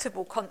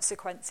inevitable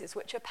consequences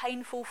which are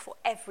painful for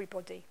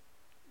everybody.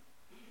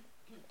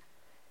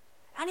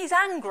 And he's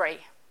angry.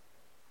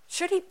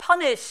 Should he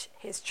punish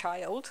his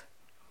child?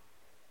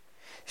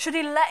 Should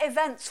he let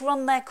events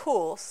run their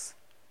course?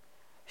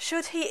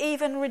 Should he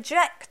even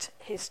reject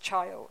his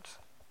child?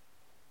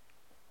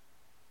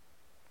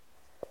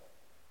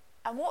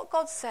 And what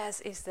God says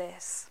is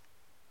this: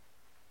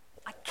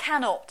 I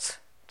cannot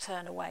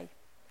turn away.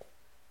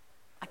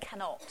 I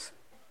cannot.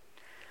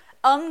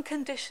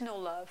 Unconditional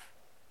love,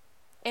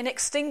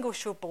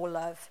 inextinguishable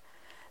love,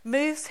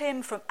 moves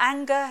him from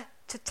anger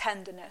to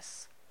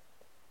tenderness,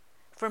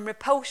 from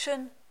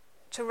repulsion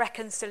to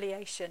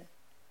reconciliation.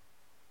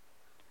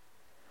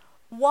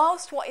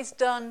 Whilst what is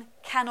done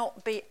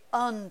cannot be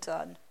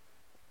undone,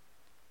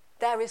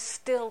 there is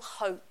still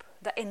hope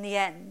that in the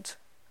end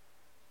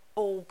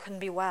all can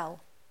be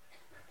well.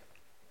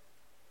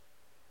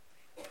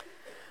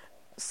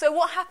 So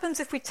what happens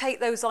if we take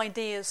those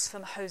ideas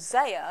from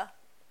Hosea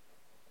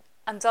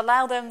and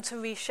allow them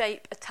to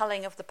reshape a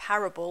telling of the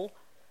parable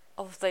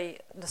of the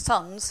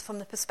sons from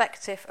the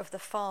perspective of the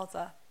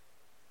father?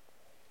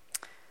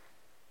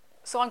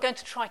 So I'm going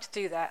to try to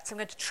do that. I'm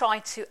going to try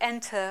to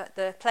enter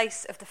the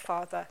place of the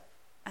father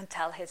and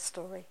tell his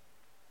story.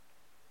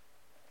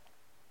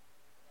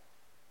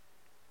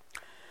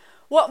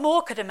 What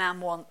more could a man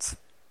want?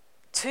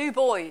 2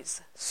 boys,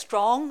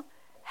 strong,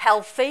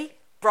 healthy,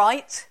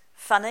 bright,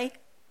 funny.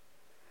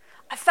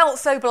 I felt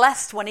so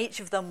blessed when each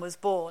of them was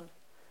born,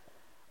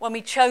 when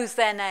we chose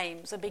their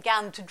names and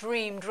began to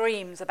dream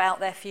dreams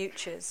about their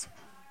futures.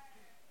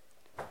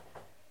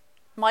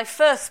 My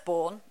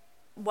firstborn,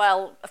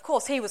 well, of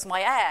course, he was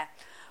my heir,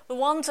 the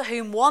one to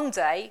whom one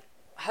day,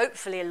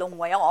 hopefully a long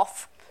way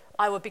off,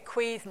 I would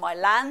bequeath my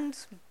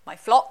land, my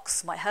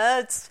flocks, my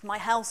herds, my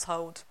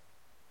household.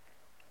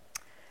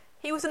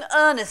 He was an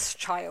earnest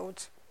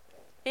child,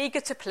 eager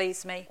to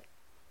please me,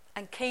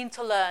 and keen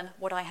to learn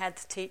what I had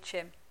to teach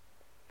him.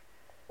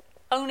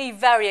 Only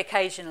very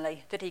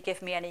occasionally did he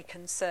give me any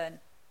concern.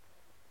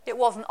 It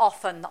wasn't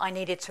often that I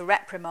needed to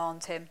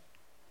reprimand him,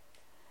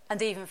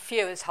 and even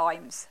fewer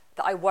times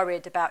that I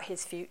worried about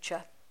his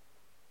future.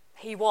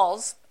 He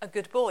was a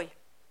good boy,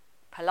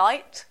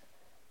 polite,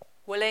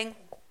 willing,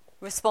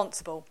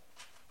 responsible.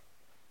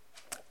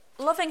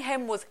 Loving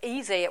him was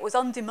easy, it was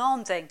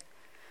undemanding.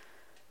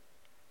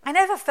 I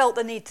never felt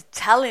the need to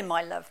tell him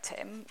I loved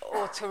him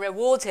or to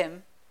reward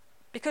him,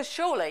 because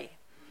surely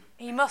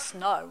he must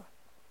know.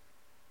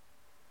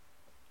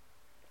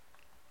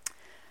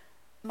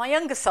 My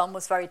younger son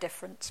was very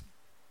different.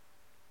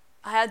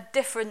 I had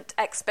different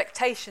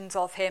expectations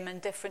of him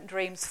and different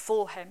dreams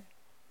for him.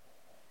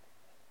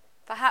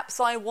 Perhaps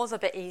I was a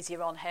bit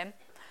easier on him,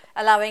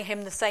 allowing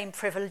him the same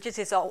privileges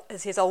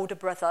as his older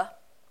brother,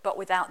 but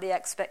without the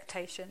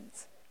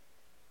expectations.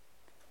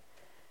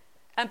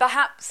 And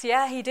perhaps,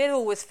 he did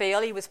always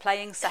feel he was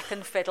playing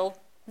second fiddle,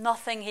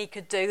 nothing he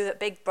could do that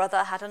Big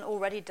Brother hadn't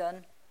already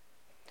done.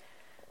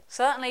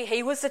 Certainly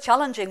he was the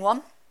challenging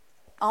one,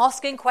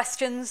 asking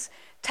questions,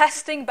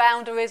 testing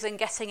boundaries and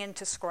getting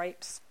into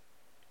scrapes.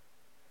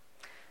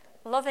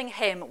 Loving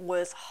him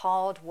was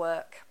hard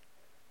work.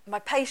 My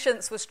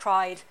patience was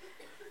tried,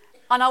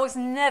 and I was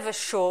never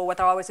sure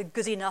whether I was a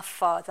good enough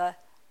father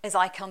as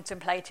I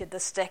contemplated the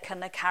stick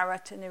and the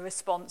carrot in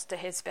response to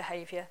his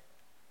behaviour.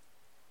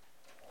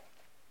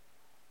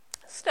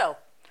 Still,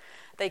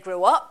 they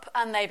grew up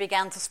and they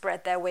began to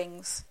spread their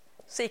wings,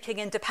 seeking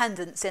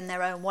independence in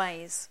their own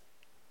ways.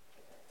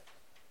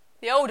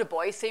 The older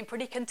boy seemed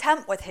pretty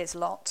content with his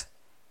lot.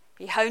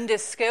 He honed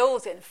his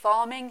skills in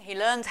farming, he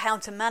learned how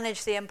to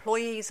manage the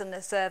employees and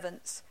the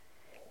servants.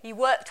 He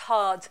worked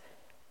hard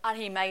and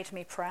he made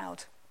me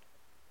proud.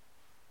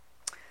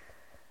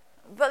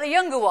 But the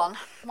younger one,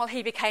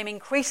 he became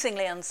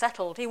increasingly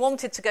unsettled. He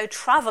wanted to go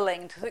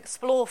travelling, to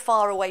explore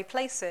faraway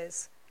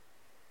places.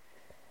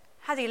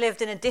 Had he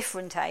lived in a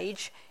different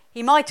age,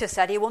 he might have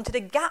said he wanted a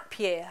gap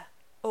year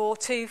or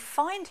to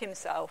find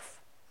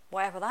himself,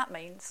 whatever that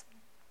means.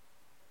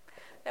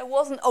 There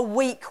wasn't a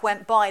week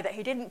went by that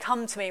he didn't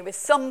come to me with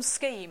some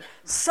scheme,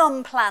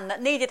 some plan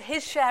that needed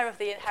his share of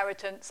the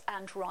inheritance,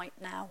 and right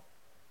now.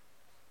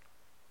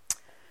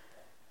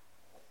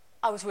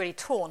 I was really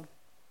torn.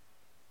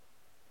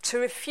 To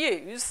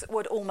refuse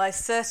would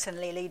almost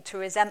certainly lead to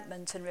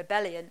resentment and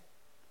rebellion.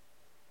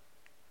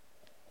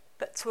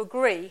 But to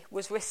agree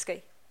was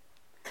risky.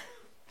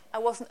 I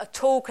wasn't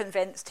at all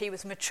convinced he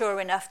was mature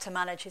enough to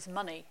manage his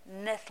money,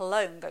 let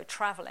alone go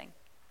travelling.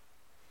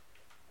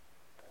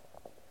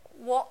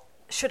 What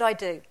should I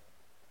do?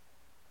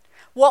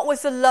 What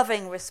was the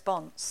loving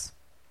response?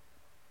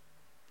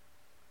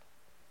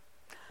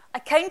 I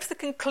came to the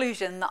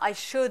conclusion that I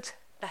should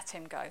let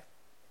him go.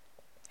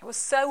 It was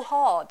so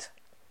hard.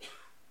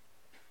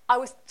 I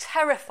was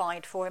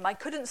terrified for him. I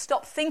couldn't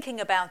stop thinking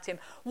about him,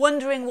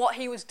 wondering what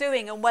he was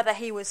doing and whether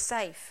he was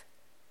safe.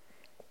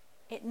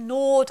 It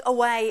gnawed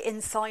away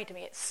inside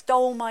me. It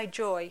stole my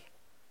joy.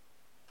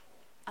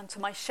 And to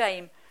my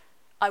shame,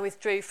 I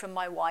withdrew from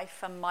my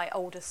wife and my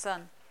older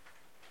son.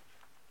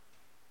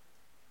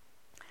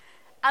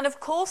 And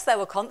of course there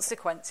were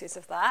consequences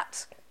of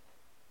that.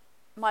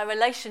 My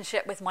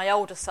relationship with my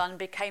older son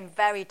became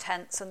very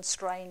tense and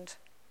strained.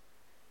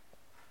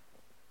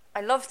 I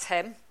loved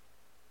him,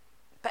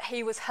 but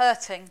he was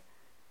hurting,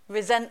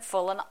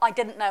 resentful, and I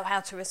didn't know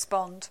how to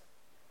respond.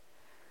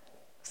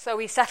 So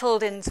we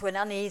settled into an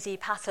uneasy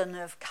pattern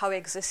of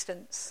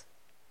coexistence.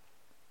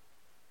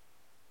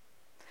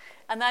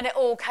 And then it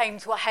all came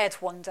to a head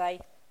one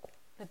day,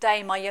 the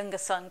day my younger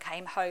son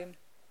came home.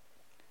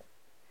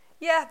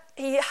 Yeah,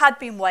 he had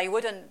been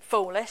wayward and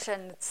foolish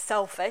and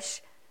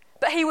selfish,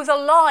 but he was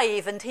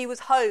alive and he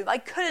was home. I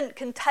couldn't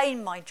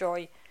contain my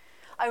joy.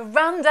 I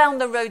ran down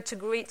the road to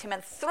greet him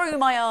and threw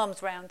my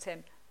arms round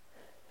him.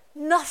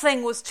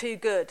 Nothing was too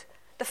good.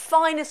 The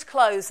finest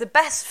clothes, the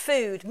best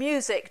food,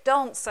 music,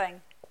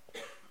 dancing.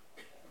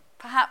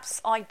 Perhaps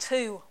I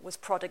too was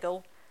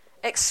prodigal,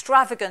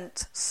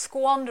 extravagant,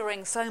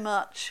 squandering so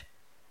much.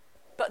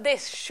 But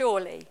this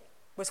surely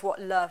was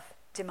what love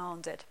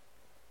demanded.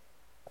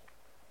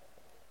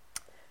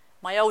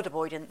 My older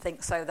boy didn't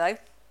think so, though.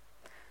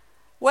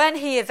 When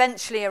he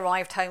eventually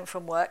arrived home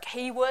from work,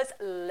 he was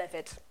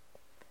livid.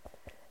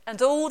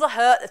 And all the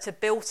hurt that had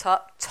built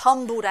up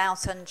tumbled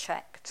out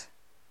unchecked.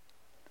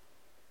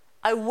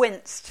 I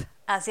winced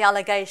as the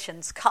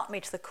allegations cut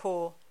me to the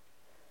core.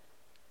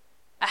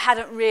 I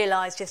hadn't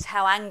realised just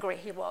how angry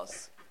he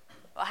was.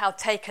 or how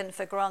taken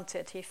for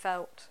granted he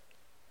felt.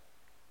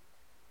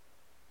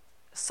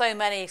 So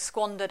many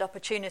squandered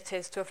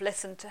opportunities to have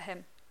listened to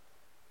him,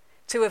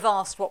 to have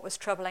asked what was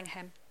troubling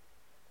him.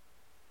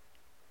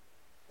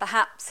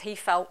 Perhaps he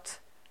felt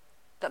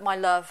that my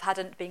love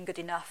hadn't been good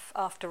enough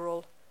after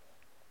all.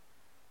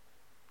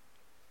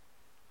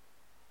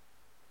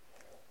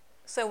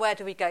 So where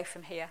do we go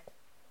from here?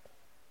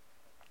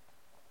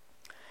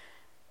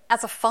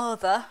 As a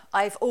father,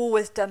 I've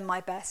always done my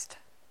best,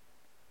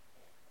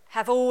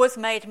 have always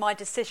made my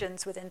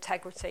decisions with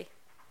integrity.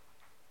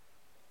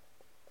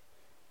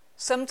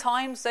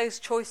 Sometimes those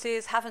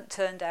choices haven't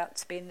turned out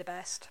to be the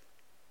best,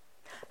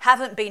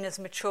 haven't been as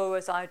mature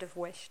as I'd have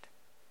wished.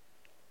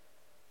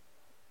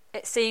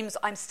 It seems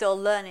I'm still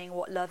learning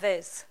what love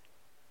is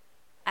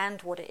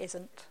and what it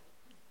isn't.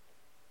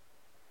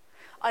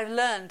 I've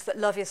learned that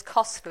love is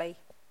costly,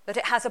 that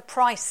it has a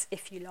price,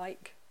 if you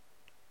like,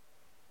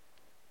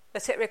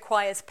 that it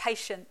requires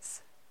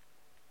patience,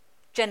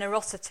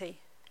 generosity,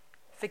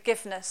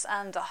 forgiveness,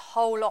 and a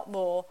whole lot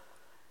more,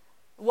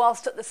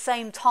 whilst at the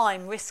same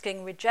time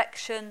risking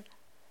rejection,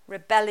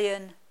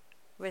 rebellion,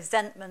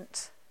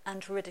 resentment,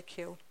 and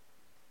ridicule.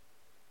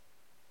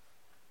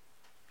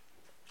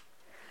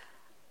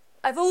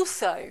 I've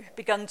also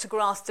begun to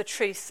grasp the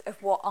truth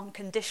of what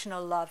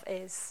unconditional love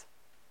is.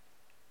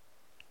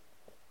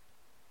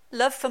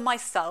 Love for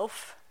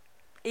myself,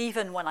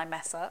 even when I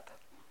mess up.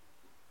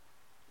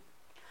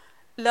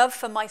 Love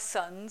for my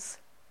sons,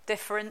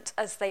 different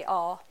as they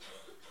are.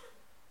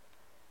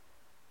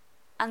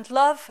 And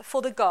love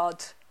for the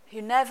God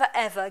who never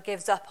ever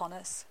gives up on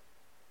us,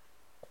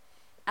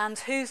 and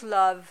whose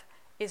love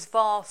is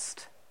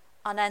vast,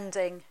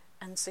 unending,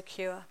 and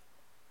secure.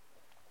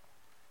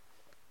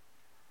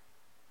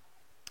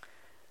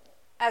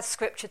 As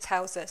Scripture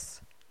tells us,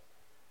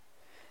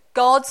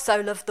 God so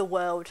loved the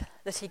world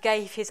that he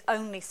gave his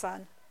only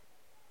Son,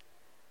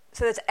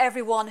 so that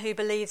everyone who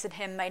believes in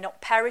him may not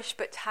perish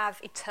but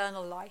have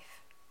eternal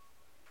life.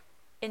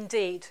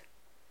 Indeed,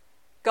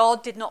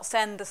 God did not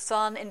send the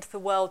Son into the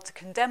world to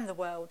condemn the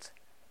world,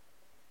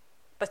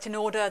 but in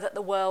order that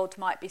the world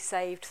might be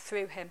saved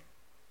through him.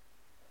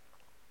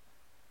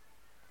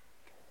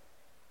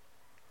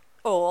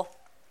 Or,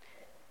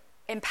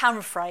 in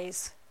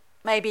paraphrase,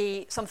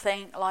 maybe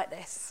something like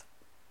this.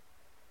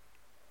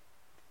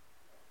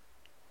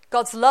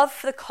 God's love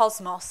for the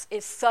cosmos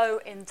is so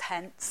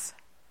intense,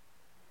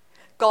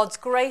 God's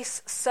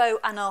grace so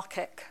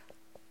anarchic,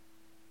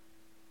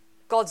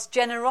 God's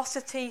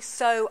generosity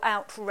so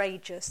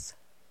outrageous,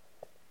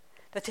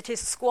 that it is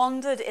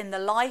squandered in the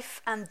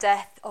life and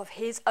death of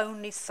his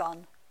only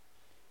Son,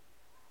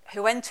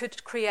 who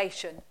entered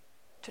creation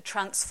to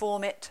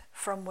transform it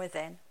from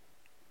within.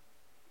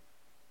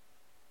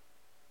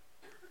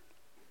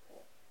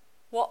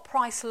 What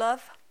price,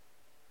 love?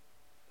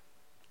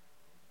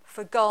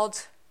 For God,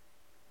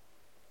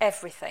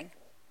 everything,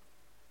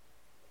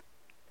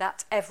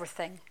 that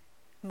everything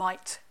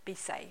might be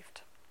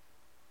saved.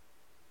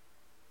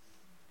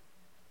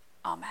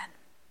 Amen.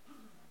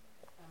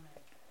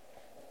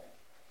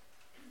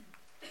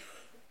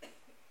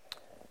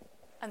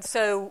 And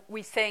so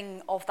we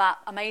sing of that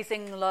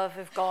amazing love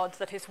of God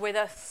that is with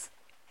us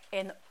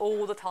in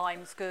all the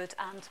times, good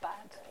and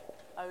bad.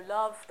 O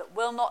love that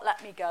will not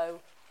let me go,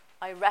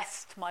 I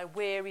rest my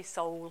weary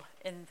soul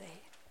in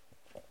thee.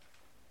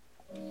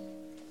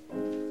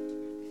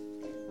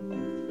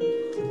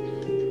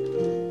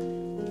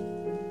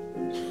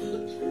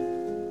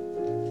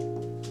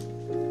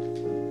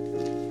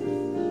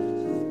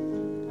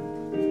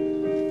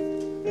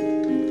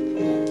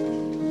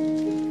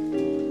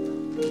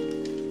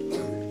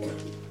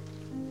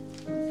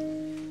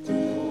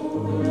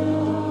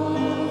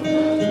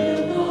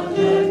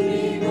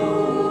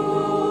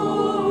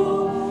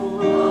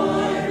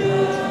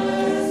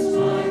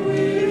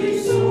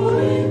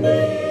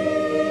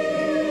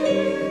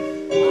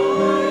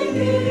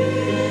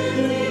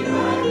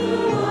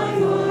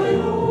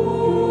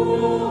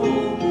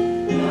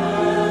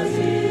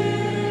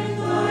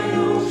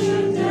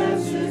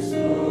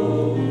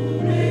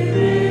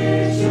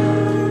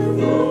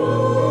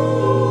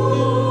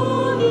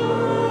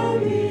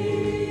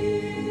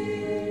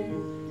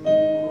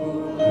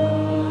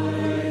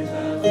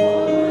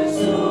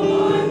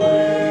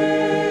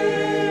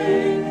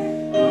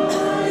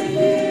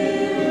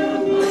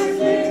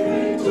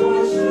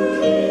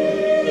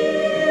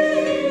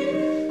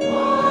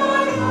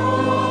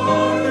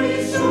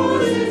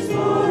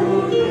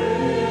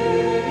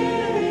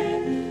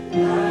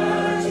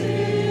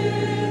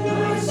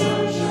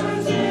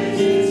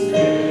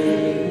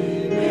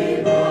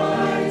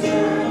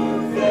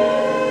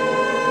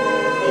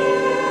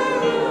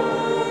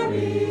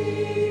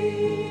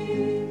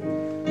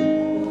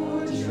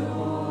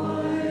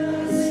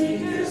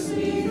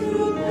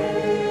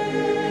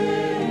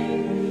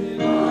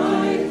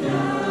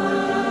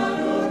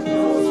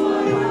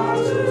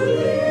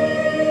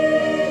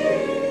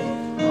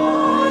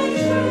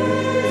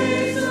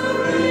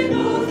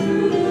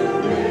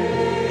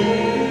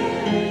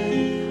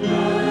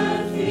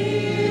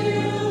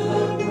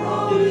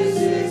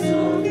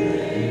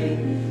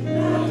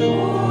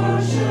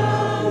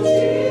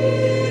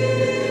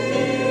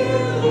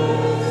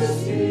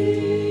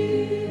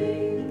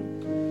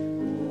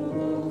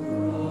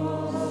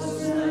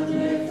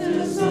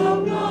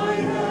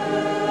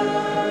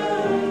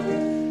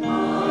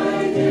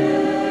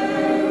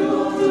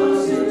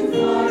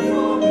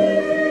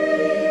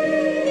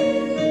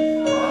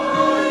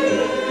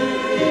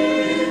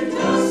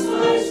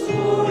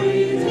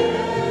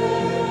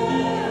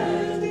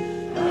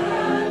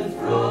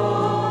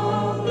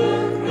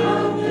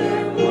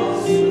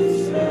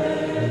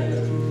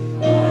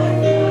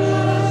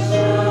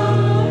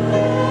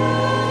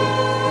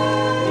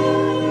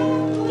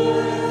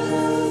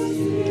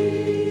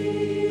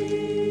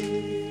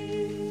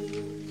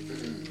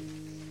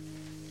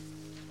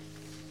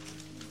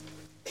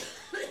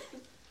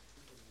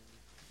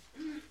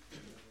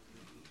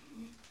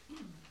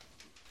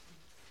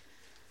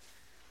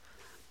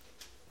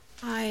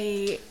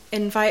 I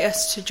invite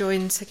us to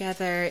join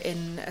together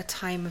in a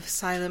time of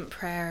silent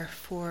prayer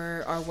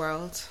for our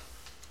world.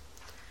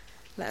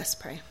 Let us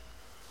pray.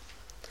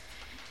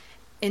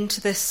 Into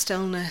this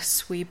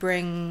stillness we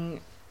bring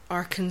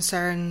our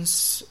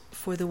concerns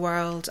for the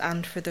world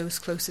and for those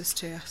closest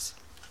to us.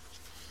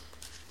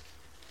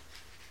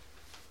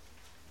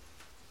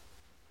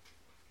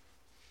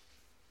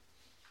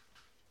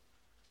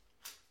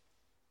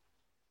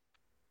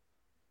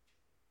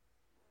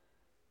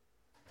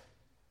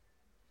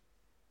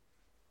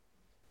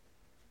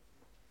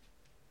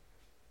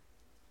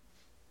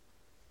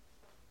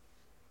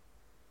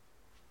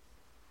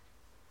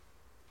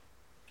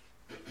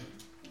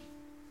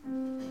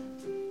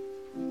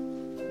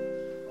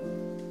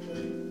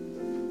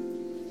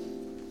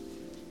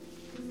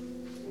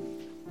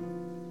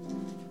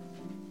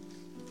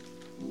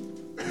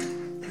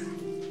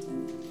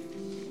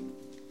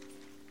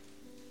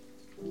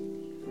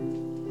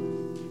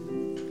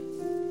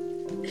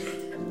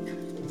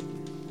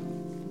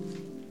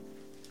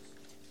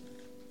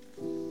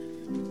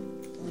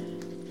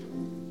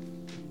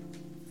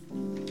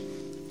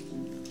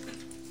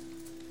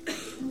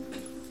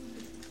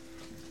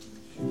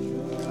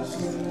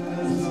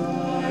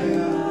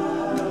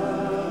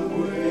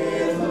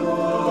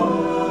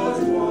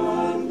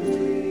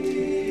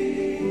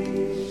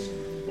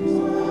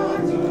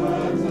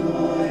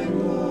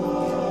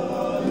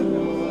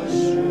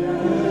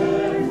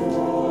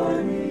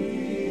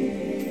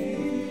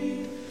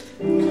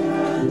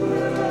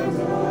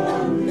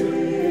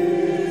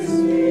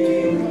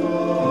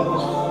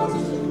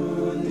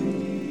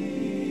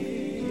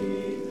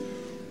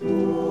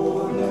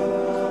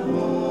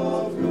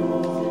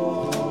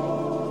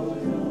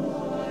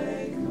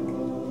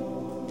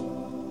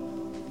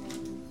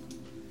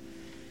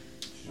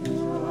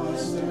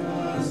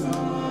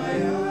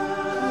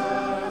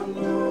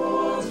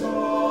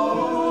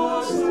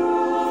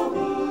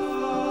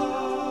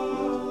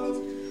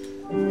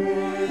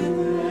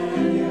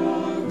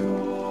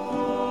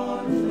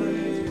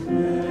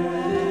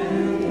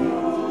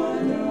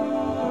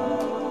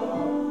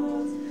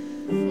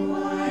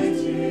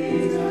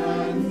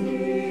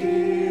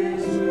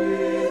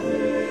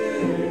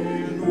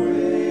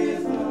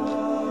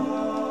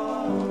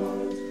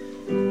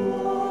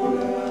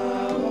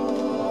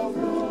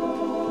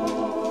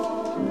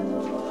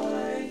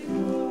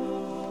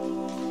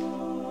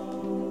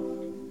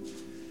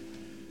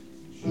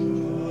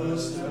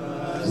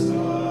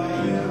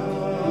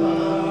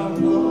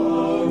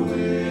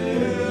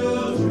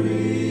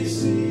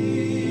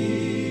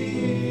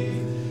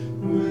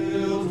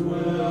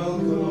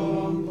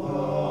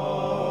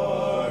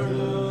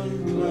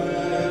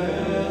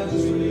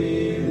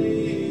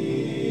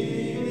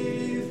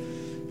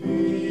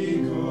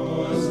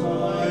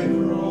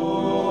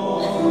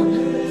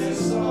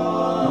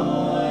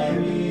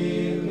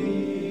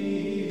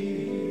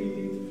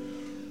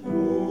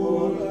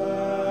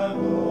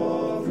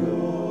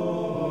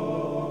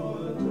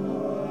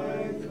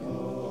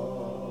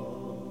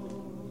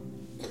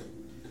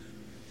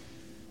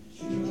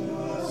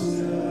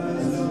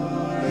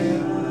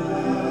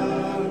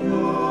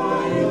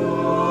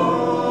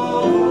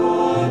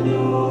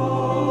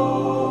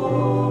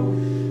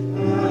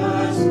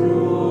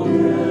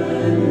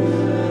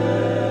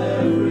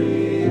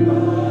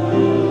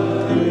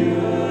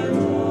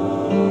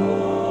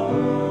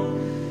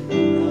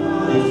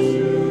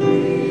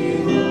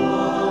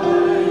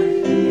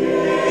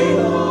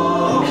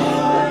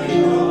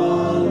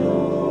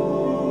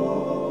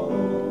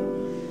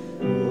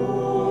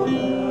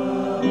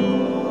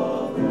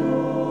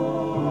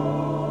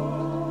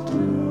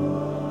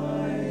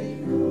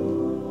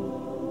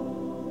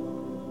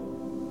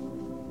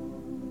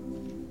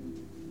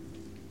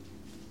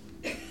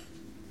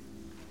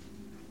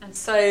 And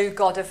so,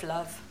 God of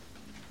love,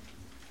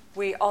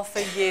 we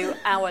offer you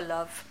our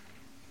love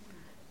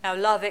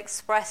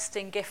expressed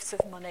in gifts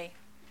of money,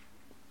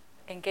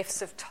 in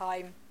gifts of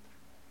time,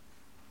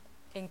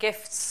 in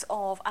gifts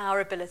of our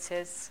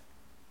abilities,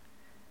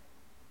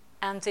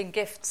 and in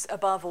gifts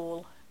above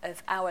all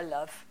of our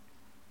love.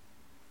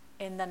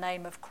 In the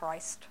name of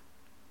Christ.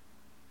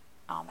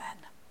 Amen.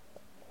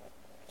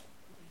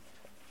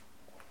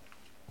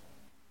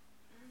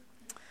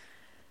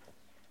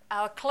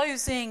 Our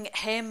closing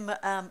hymn,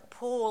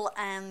 Paul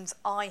and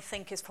I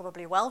think is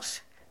probably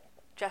Welsh.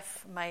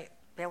 Jeff may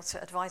be able to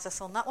advise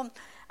us on that one.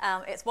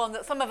 It's one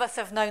that some of us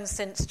have known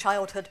since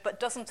childhood, but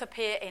doesn't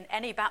appear in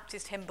any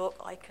Baptist hymn book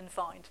I can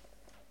find.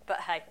 But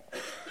hey,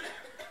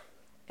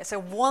 it's a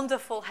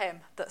wonderful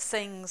hymn that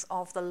sings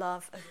of the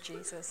love of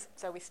Jesus.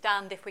 So we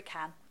stand, if we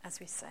can,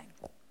 as we sing.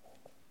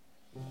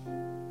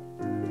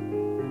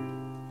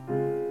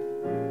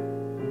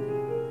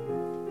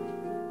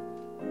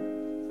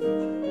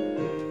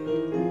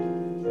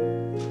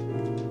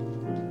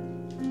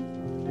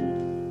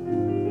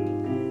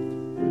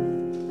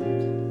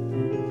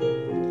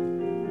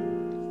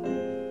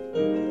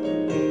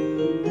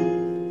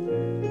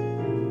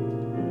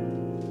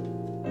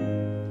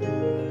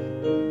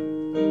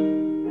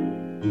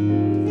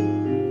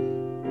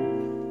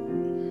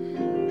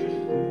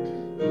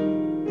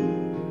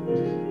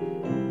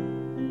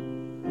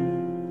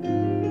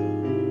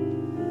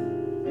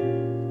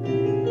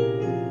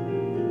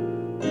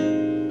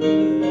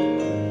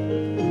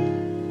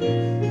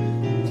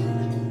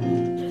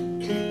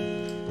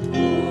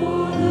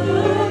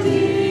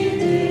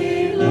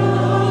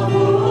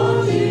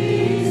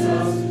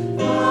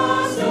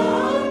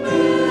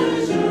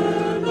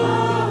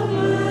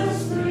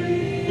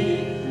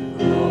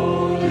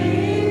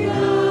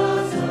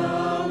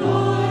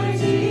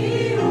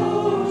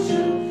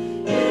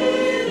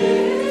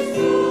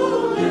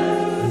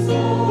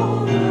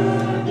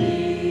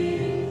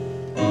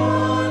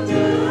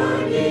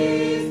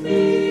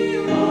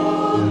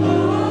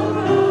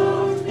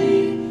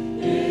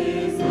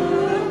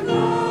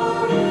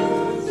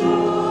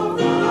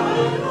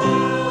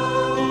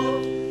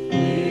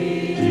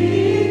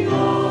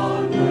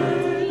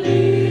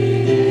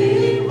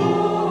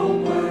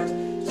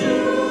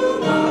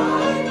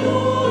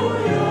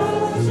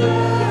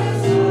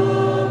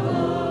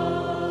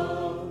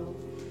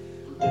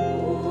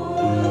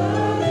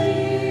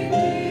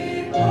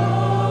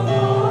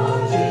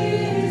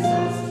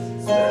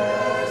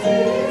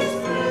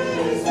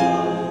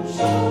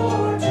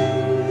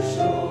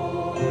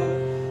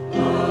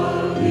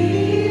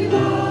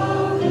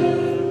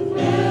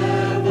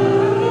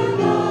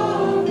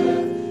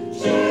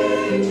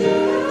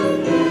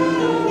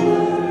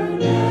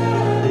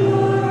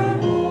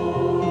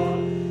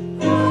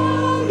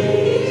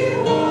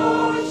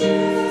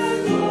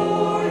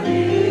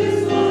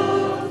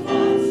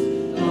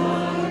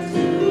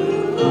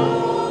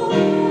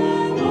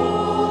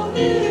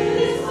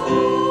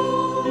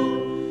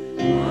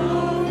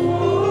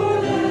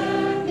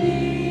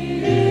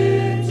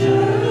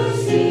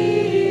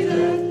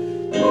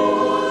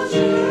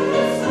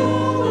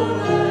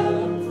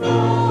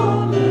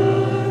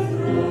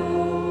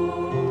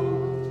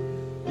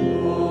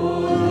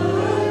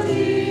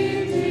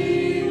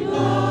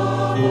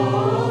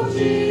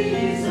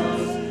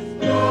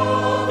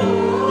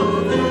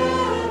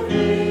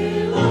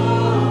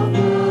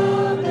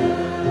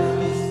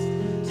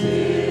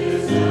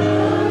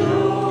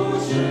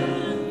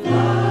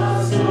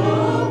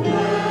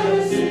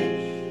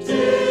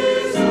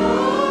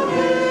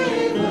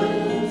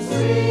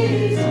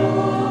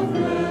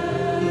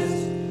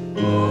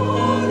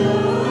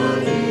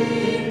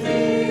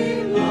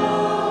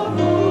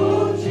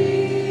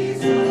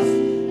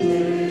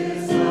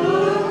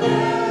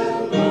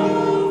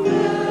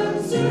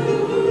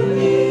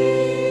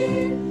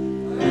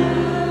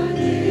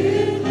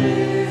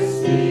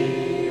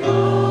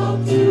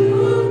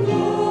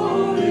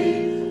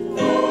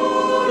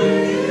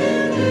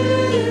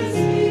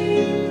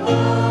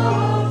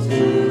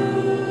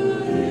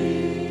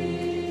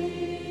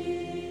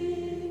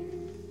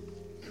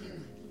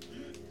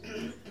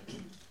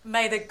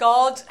 May the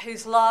God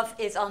whose love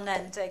is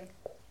unending,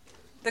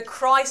 the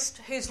Christ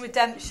whose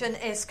redemption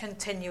is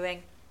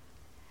continuing,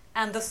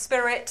 and the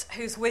Spirit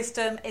whose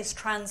wisdom is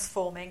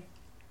transforming,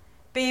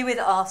 be with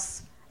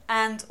us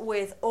and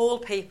with all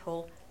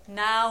people,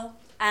 now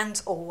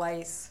and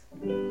always.